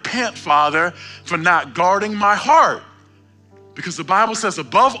 I repent, Father, for not guarding my heart. Because the Bible says,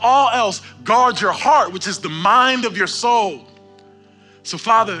 above all else, guard your heart, which is the mind of your soul. So,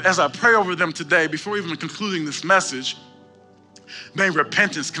 Father, as I pray over them today, before even concluding this message, may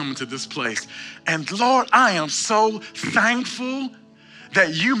repentance come into this place. And Lord, I am so thankful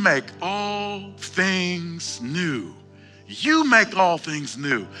that you make all things new. You make all things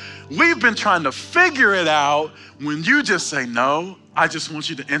new. We've been trying to figure it out when you just say, no, I just want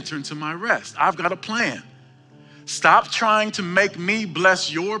you to enter into my rest. I've got a plan. Stop trying to make me bless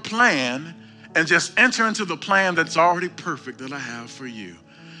your plan and just enter into the plan that's already perfect that I have for you.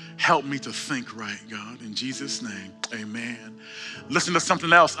 Help me to think right, God. In Jesus' name, amen. Listen to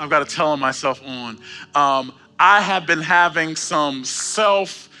something else I've got to tell myself on. I have been having some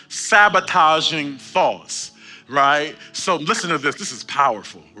self-sabotaging thoughts, right? So listen to this. This is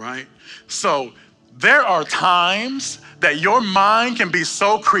powerful, right? So there are times that your mind can be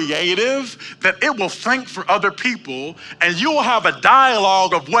so creative that it will think for other people, and you will have a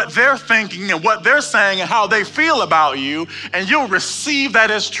dialogue of what they're thinking and what they're saying and how they feel about you, and you'll receive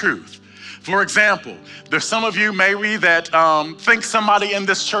that as truth. For example, there's some of you maybe that think somebody in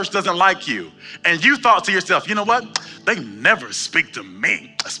this church doesn't like you, and you thought to yourself, you know what? They never speak to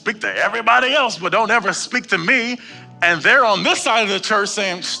me. I speak to everybody else, but don't ever speak to me. And they're on this side of the church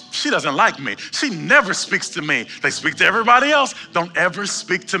saying, she doesn't like me. She never speaks to me. They speak to everybody else. Don't ever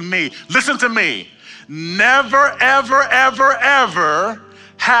speak to me. Listen to me. Never, ever, ever, ever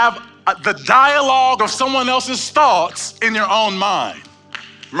have the dialogue of someone else's thoughts in your own mind,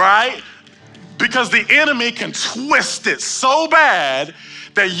 right? Because the enemy can twist it so bad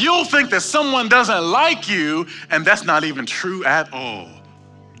that you'll think that someone doesn't like you, and that's not even true at all.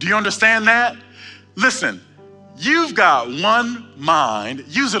 Do you understand that? Listen, you've got one mind,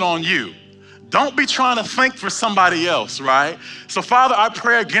 use it on you. Don't be trying to think for somebody else, right? So Father, I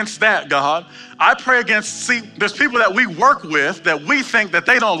pray against that, God. I pray against, there's people that we work with that we think that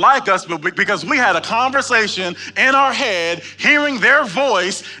they don't like us, but because we had a conversation in our head, hearing their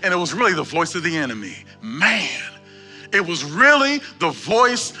voice, and it was really the voice of the enemy. Man, it was really the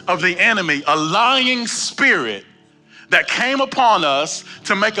voice of the enemy, a lying spirit that came upon us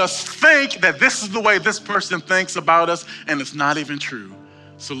to make us think that this is the way this person thinks about us, and it's not even true.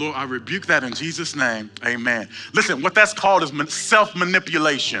 So Lord, I rebuke that in Jesus' name, amen. Listen, what that's called is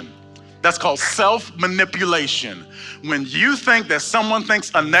self-manipulation. That's called self-manipulation. When you think that someone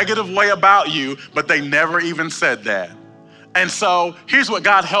thinks a negative way about you, but they never even said that. And so here's what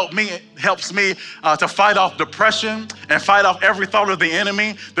God helps me to fight off depression and fight off every thought of the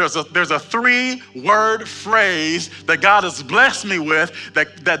enemy. There's a 3-word phrase that God has blessed me with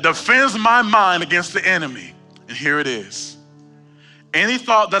that defends my mind against the enemy. And here it is. Any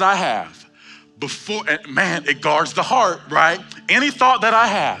thought that I have before, man, it guards the heart, right? Any thought that I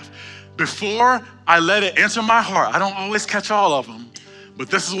have before I let it enter my heart, I don't always catch all of them, but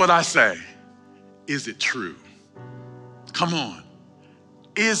this is what I say. Is it true? Come on.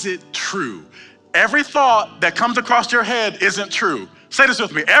 Is it true? Every thought that comes across your head isn't true. Say this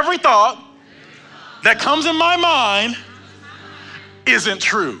with me. Every thought that comes in my mind isn't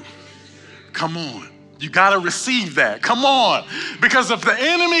true. Come on. You gotta receive that. Come on. Because if the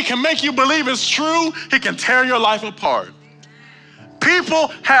enemy can make you believe it's true, he can tear your life apart. People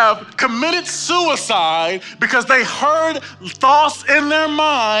have committed suicide because they heard thoughts in their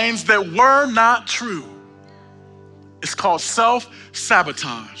minds that were not true. It's called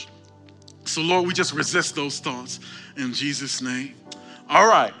self-sabotage. So Lord, we just resist those thoughts in Jesus' name. All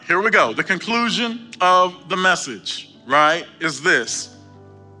right, here we go. The conclusion of the message, right, is this.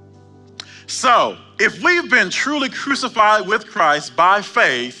 So, if we've been truly crucified with Christ by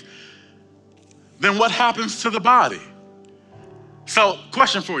faith, then what happens to the body? So,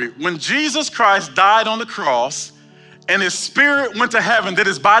 question for you. When Jesus Christ died on the cross and his spirit went to heaven, did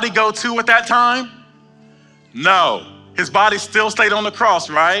his body go too at that time? No. His body still stayed on the cross,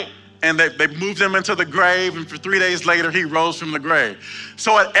 right? And they moved him into the grave, and for 3 days later, he rose from the grave.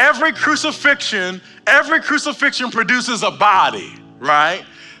 So at every crucifixion produces a body, right?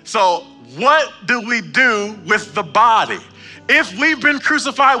 So what do we do with the body? If we've been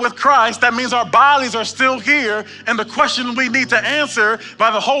crucified with Christ, that means our bodies are still here. And the question we need to answer by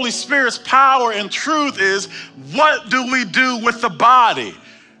the Holy Spirit's power and truth is, what do we do with the body?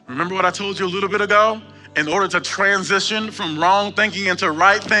 Remember what I told you a little bit ago? In order to transition from wrong thinking into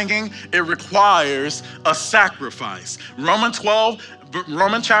right thinking, it requires a sacrifice. Romans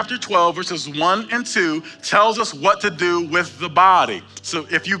chapter 12, verses 1 and 2 tells us what to do with the body. So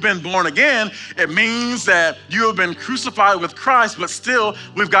if you've been born again, it means that you have been crucified with Christ, but still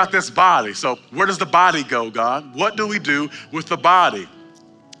we've got this body. So where does the body go, God? What do we do with the body?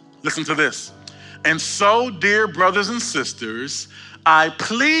 Listen to this. And so, dear brothers and sisters, I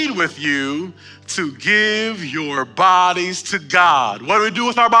plead with you to give your bodies to God. What do we do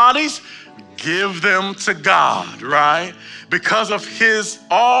with our bodies? Give them to God, right? Because of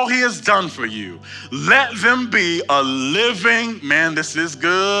all he has done for you. Let them be a living, man, this is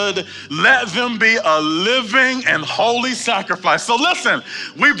good. Let them be a living and holy sacrifice. So listen,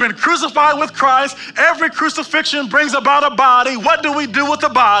 we've been crucified with Christ. Every crucifixion brings about a body. What do we do with the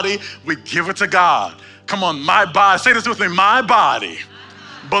body? We give it to God. Come on, my body, say this with me. My body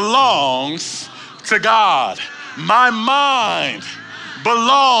belongs to God. My mind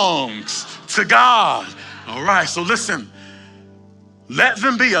belongs to God. All right, so listen. Let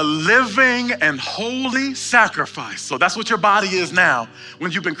them be a living and holy sacrifice. So that's what your body is now.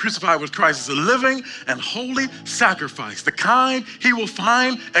 When you've been crucified with Christ, it's a living and holy sacrifice, the kind he will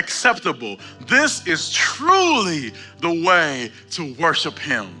find acceptable. This is truly the way to worship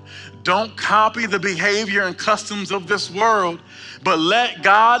him. Don't copy the behavior and customs of this world, but let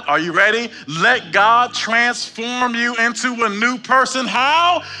God, are you ready? Let God transform you into a new person.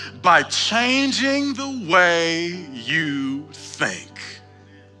 How? By changing the way you think.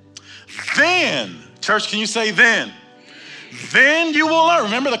 Then, church, can you say then? Then you will learn.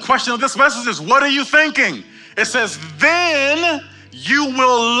 Remember, the question of this message is, what are you thinking? It says, then you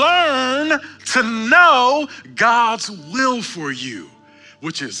will learn to know God's will for you,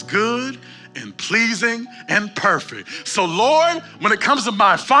 which is good and pleasing and perfect. So Lord, when it comes to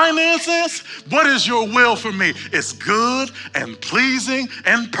my finances, what is your will for me? It's good and pleasing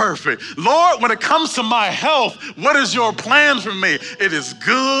and perfect. Lord, when it comes to my health, what is your plan for me? It is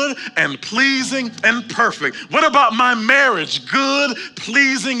good and pleasing and perfect. What about my marriage? Good,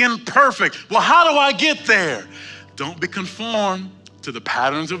 pleasing, and perfect. Well, how do I get there? Don't be conformed to the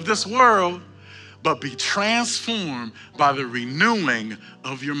patterns of this world, but be transformed by the renewing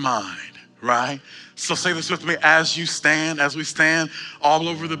of your mind. Right? So say this with me, as we stand all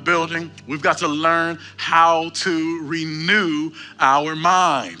over the building, we've got to learn how to renew our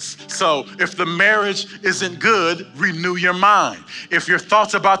minds. So if the marriage isn't good, renew your mind. If your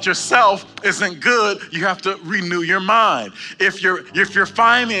thoughts about yourself isn't good, you have to renew your mind. If your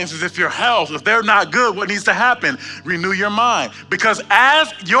finances, if your health, if they're not good, what needs to happen? Renew your mind. Because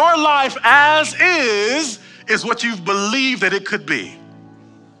as your life as is what you've believed that it could be.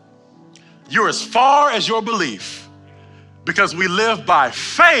 You're as far as your belief, because we live by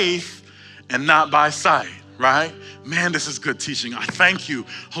faith and not by sight, right? Man, this is good teaching. I thank you,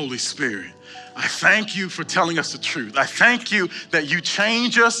 Holy Spirit. I thank you for telling us the truth. I thank you that you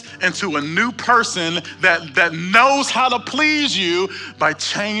change us into a new person that knows how to please you by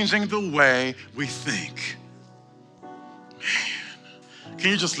changing the way we think. Man,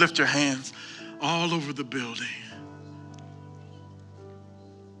 can you just lift your hands all over the building?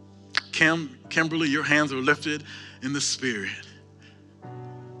 Kimberly, your hands are lifted in the Spirit.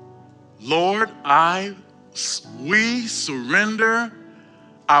 Lord, we surrender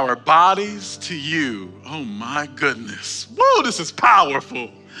our bodies to you. Oh my goodness. Whoa, this is powerful.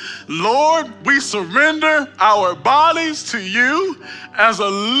 Lord, we surrender our bodies to you as a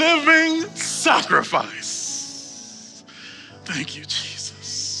living sacrifice. Thank you,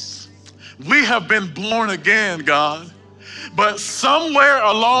 Jesus. We have been born again, God. But somewhere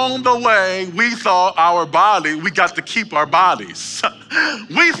along the way, we thought we got to keep our bodies.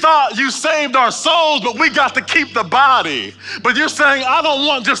 We thought you saved our souls, but we got to keep the body. But you're saying, I don't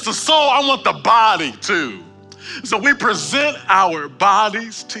want just the soul, I want the body too. So we present our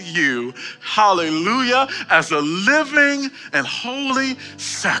bodies to you, hallelujah, as a living and holy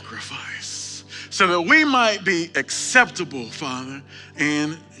sacrifice, so that we might be acceptable, Father,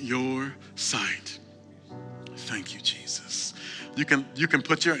 in your sight. Thank you, Jesus. You can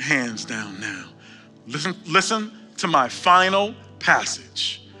put your hands down now. Listen to my final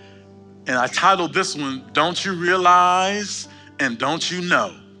passage. And I titled this one, Don't You Realize and Don't You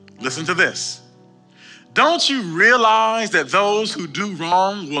Know? Listen to this. Don't you realize that those who do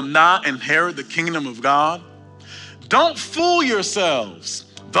wrong will not inherit the kingdom of God? Don't fool yourselves.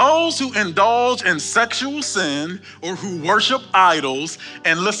 Those who indulge in sexual sin or who worship idols,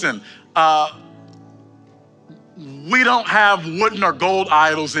 and listen, we don't have wooden or gold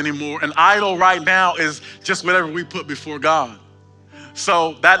idols anymore. An idol right now is just whatever we put before God.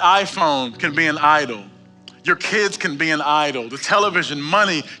 So that iPhone can be an idol. Your kids can be an idol. The television,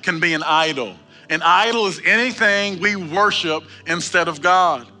 money can be an idol. An idol is anything we worship instead of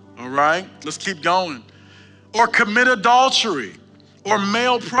God, all right? Let's keep going. Or commit adultery, or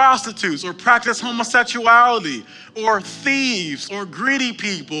male prostitutes, or practice homosexuality, or thieves, or greedy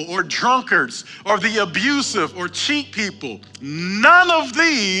people, or drunkards, or the abusive, or cheat people. None of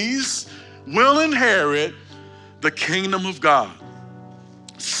these will inherit the kingdom of God.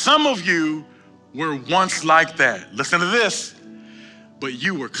 Some of you were once like that. Listen to this. But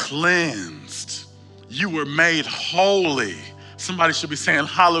you were cleansed. You were made holy. Somebody should be saying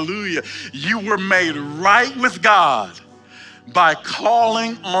hallelujah. You were made right with God by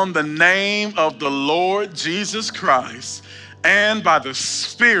calling on the name of the Lord Jesus Christ and by the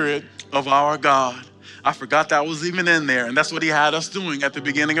Spirit of our God. I forgot that was even in there, and that's what he had us doing at the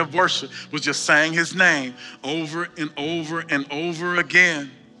beginning of worship, was just saying his name over and over and over again.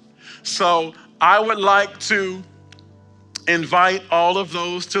 So I would like to invite all of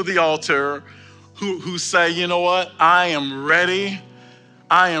those to the altar who say, you know what, I am ready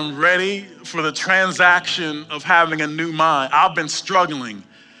for the transaction of having a new mind. I've been struggling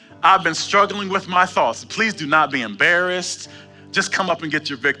with my thoughts. Please do not be embarrassed. Just come up and get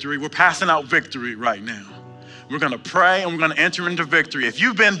your victory. We're passing out victory right now. We're gonna pray and we're gonna enter into victory. If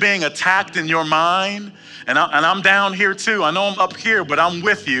you've been being attacked in your mind, and I'm down here too, I know I'm up here, but I'm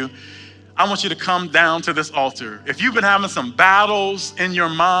with you. I want you to come down to this altar. If you've been having some battles in your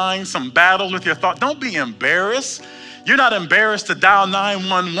mind, some battles with your thought, don't be embarrassed. You're not embarrassed to dial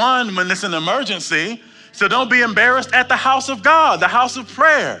 911 when it's an emergency. So don't be embarrassed at the house of God, the house of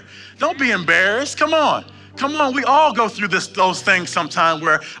prayer. Don't be embarrassed. Come on. Come on, we all go through those things sometime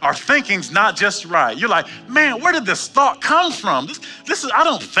where our thinking's not just right. You're like, man, where did this thought come from? This is, I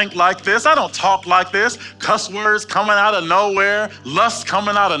don't think like this. I don't talk like this. Cuss words coming out of nowhere, lust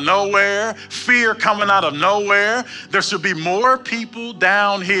coming out of nowhere, fear coming out of nowhere. There should be more people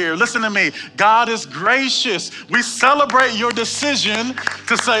down here. Listen to me. God is gracious. We celebrate your decision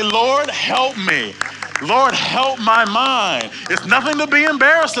to say, Lord, help me. Lord, help my mind. It's nothing to be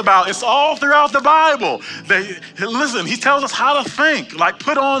embarrassed about. It's all throughout the Bible. Listen, he tells us how to think, like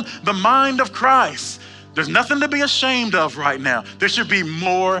put on the mind of Christ. There's nothing to be ashamed of right now. There should be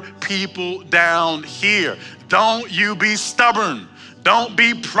more people down here. Don't you be stubborn. Don't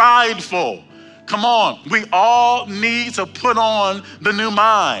be prideful. Come on, we all need to put on the new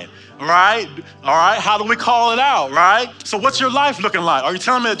mind. Right? All right, how do we call it out, right? So what's your life looking like? Are you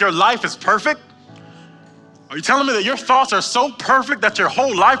telling me that your life is perfect? Are you telling me that your thoughts are so perfect that your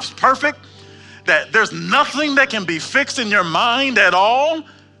whole life's perfect? That there's nothing that can be fixed in your mind at all?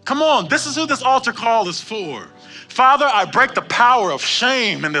 Come on, this is who this altar call is for. Father, I break the power of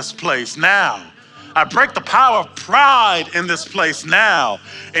shame in this place now. I break the power of pride in this place now.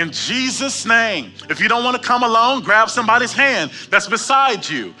 In Jesus' name. If you don't want to come alone, grab somebody's hand that's beside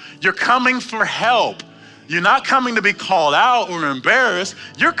you. You're coming for help. You're not coming to be called out or embarrassed.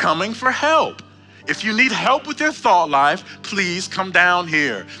 You're coming for help. If you need help with your thought life, please come down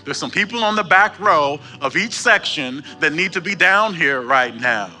here. There's some people on the back row of each section that need to be down here right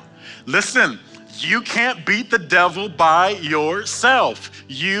now. Listen, you can't beat the devil by yourself.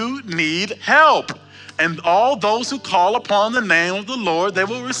 You need help. And all those who call upon the name of the Lord, they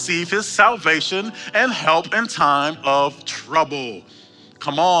will receive his salvation and help in time of trouble.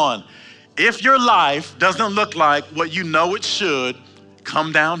 Come on. If your life doesn't look like what you know it should,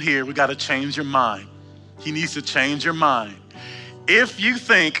 come down here. We got to change your mind. He needs to change your mind. If you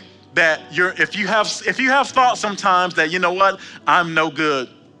think that if you have thoughts sometimes that, you know what, I'm no good.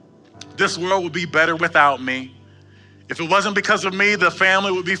 This world would be better without me. If it wasn't because of me, the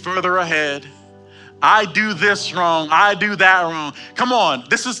family would be further ahead. I do this wrong. I do that wrong. Come on.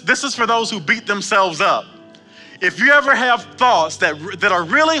 This is for those who beat themselves up. If you ever have thoughts that are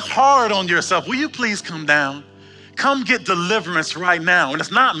really hard on yourself, will you please come down? Come get deliverance right now. And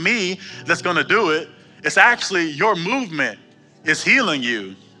it's not me that's going to do it. It's actually your movement is healing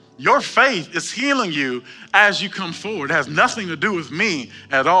you. Your faith is healing you as you come forward. It has nothing to do with me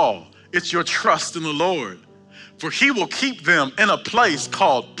at all. It's your trust in the Lord. For he will keep them in a place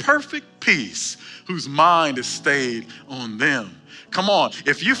called perfect peace, whose mind is stayed on them. Come on,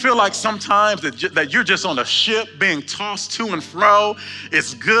 if you feel like sometimes that you're just on a ship being tossed to and fro,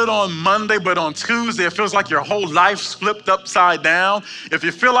 it's good on Monday, but on Tuesday, it feels like your whole life's flipped upside down. If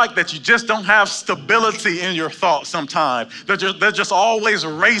you feel like that you just don't have stability in your thoughts sometimes, they're just always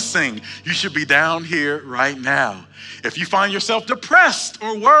racing, you should be down here right now. If you find yourself depressed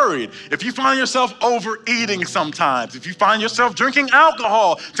or worried, if you find yourself overeating sometimes, if you find yourself drinking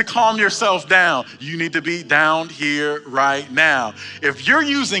alcohol to calm yourself down, you need to be down here right now. If you're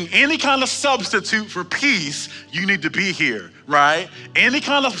using any kind of substitute for peace, you need to be here, right? Any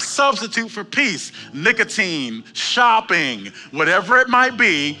kind of substitute for peace, nicotine, shopping, whatever it might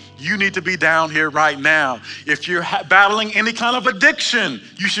be, you need to be down here right now. If you're battling any kind of addiction,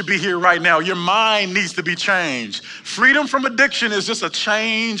 you should be here right now. Your mind needs to be changed. Freedom from addiction is just a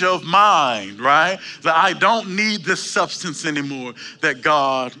change of mind, right? That I don't need this substance anymore, that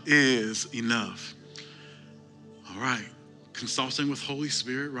God is enough. All right, consulting with Holy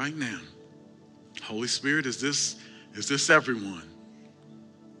Spirit right now. Holy Spirit, is this everyone?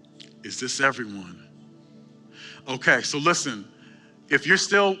 Is this everyone? Okay, so listen, if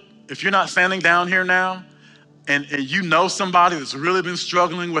you're not standing down here now, and you know somebody that's really been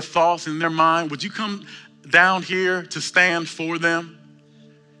struggling with thoughts in their mind, would you come down here to stand for them?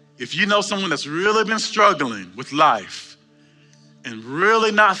 If you know someone that's really been struggling with life and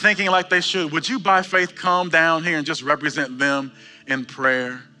really not thinking like they should, would you by faith come down here and just represent them in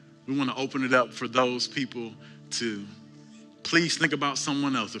prayer? We want to open it up for those people too. Please think about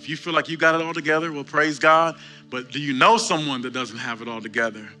someone else. If you feel like you got it all together, well, praise God. But do you know someone that doesn't have it all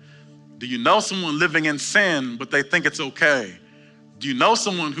together? Do you know someone living in sin, but they think it's okay? Do you know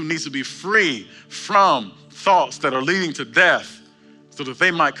someone who needs to be free from thoughts that are leading to death so that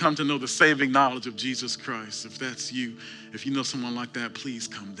they might come to know the saving knowledge of Jesus Christ? If that's you, if you know someone like that, please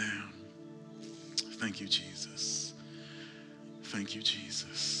come down. Thank you, Jesus. Thank you,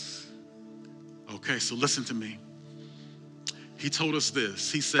 Jesus. Okay, so listen to me. He told us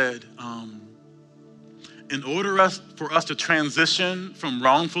this. He said, in order for us to transition from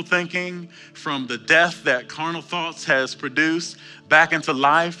wrongful thinking, from the death that carnal thoughts has produced back into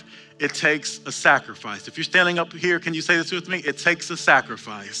life, it takes a sacrifice. If you're standing up here, can you say this with me? It takes a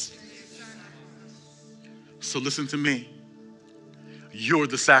sacrifice. So listen to me. You're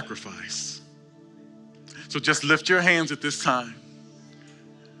the sacrifice. So just lift your hands at this time.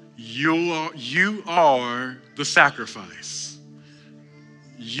 You are the sacrifice.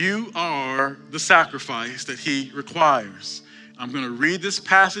 You are the sacrifice that he requires. I'm going to read this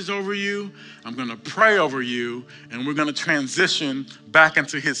passage over you. I'm going to pray over you, and we're going to transition back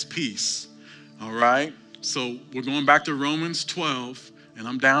into his peace. All right? So we're going back to Romans 12, and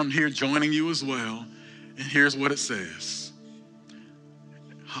I'm down here joining you as well. And here's what it says.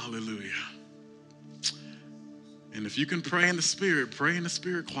 Hallelujah. And if you can pray in the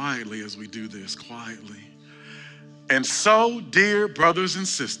Spirit quietly as we do this, quietly. And so, dear brothers and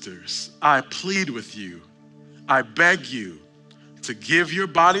sisters, I plead with you, I beg you to give your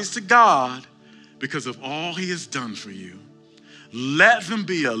bodies to God because of all he has done for you. Let them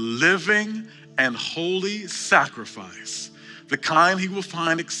be a living and holy sacrifice, the kind he will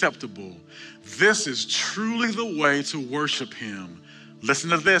find acceptable. This is truly the way to worship him. Listen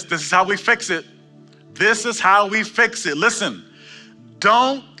to this. This is how we fix it. This is how we fix it. Listen,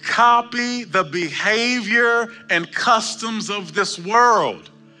 don't copy the behavior and customs of this world.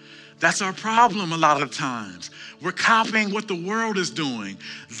 That's our problem a lot of times. We're copying what the world is doing.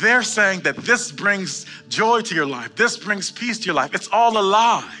 They're saying that this brings joy to your life. This brings peace to your life. It's all a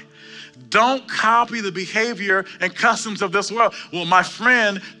lie. Don't copy the behavior and customs of this world. Well, my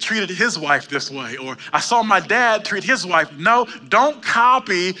friend treated his wife this way, or I saw my dad treat his wife. No, don't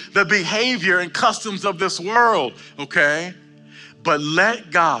copy the behavior and customs of this world, okay? But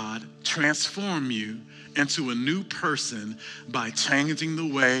let God transform you into a new person by changing the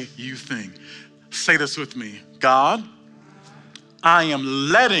way you think. Say this with me. God, I am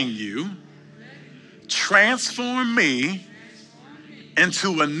letting you transform me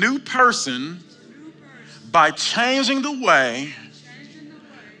into a new person by changing the way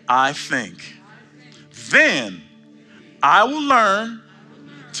I think. Then I will learn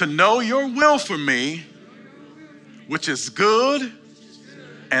to know your will for me, which is good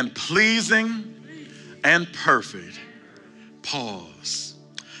and pleasing and perfect. Pause.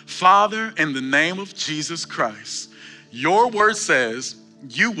 Father, in the name of Jesus Christ, your word says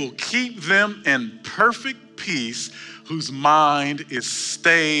you will keep them in perfect peace whose mind is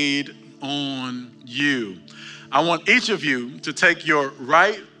stayed on you. I want each of you to take your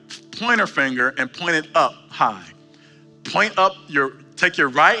right pointer finger and point it up high. Take your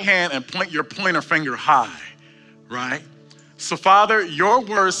right hand and point your pointer finger high, right? So Father, your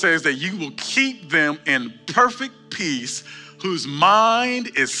word says that you will keep them in perfect peace whose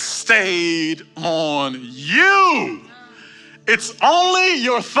mind is stayed on you. It's only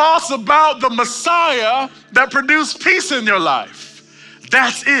your thoughts about the Messiah that produce peace in your life.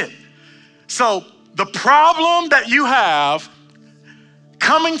 That's it. So the problem that you have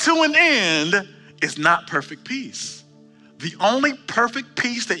coming to an end is not perfect peace. The only perfect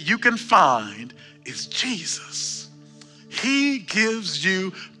peace that you can find is Jesus. He gives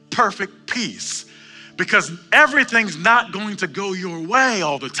you perfect peace because everything's not going to go your way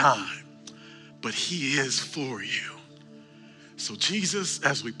all the time, but he is for you. So Jesus,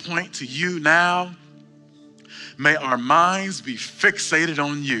 as we point to you now, may our minds be fixated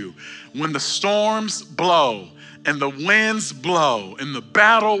on you. When the storms blow and the winds blow and the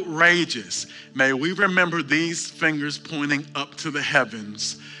battle rages, may we remember these fingers pointing up to the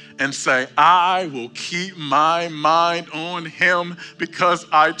heavens and say, I will keep my mind on him because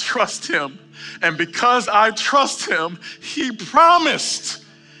I trust him. And because I trust him, he promised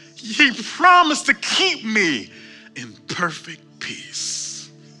to keep me in perfect peace.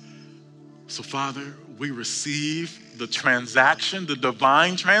 So Father, we receive the transaction, the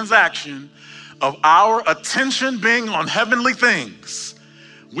divine transaction of our attention being on heavenly things.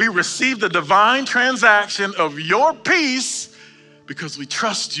 We receive the divine transaction of your peace because we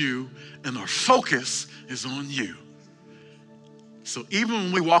trust you and our focus is on you. So even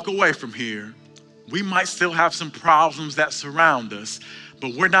when we walk away from here, we might still have some problems that surround us,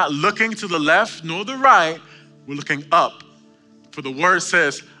 but we're not looking to the left nor the right, we're looking up. For the word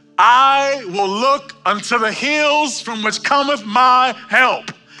says, I will look unto the hills from which cometh my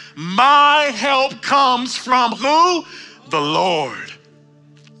help. My help comes from who? The Lord.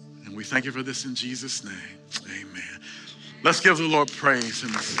 And we thank you for this in Jesus' name. Amen. Let's give the Lord praise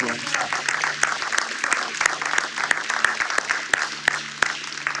in this place.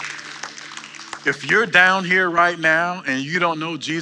 If you're down here right now and you don't know Jesus,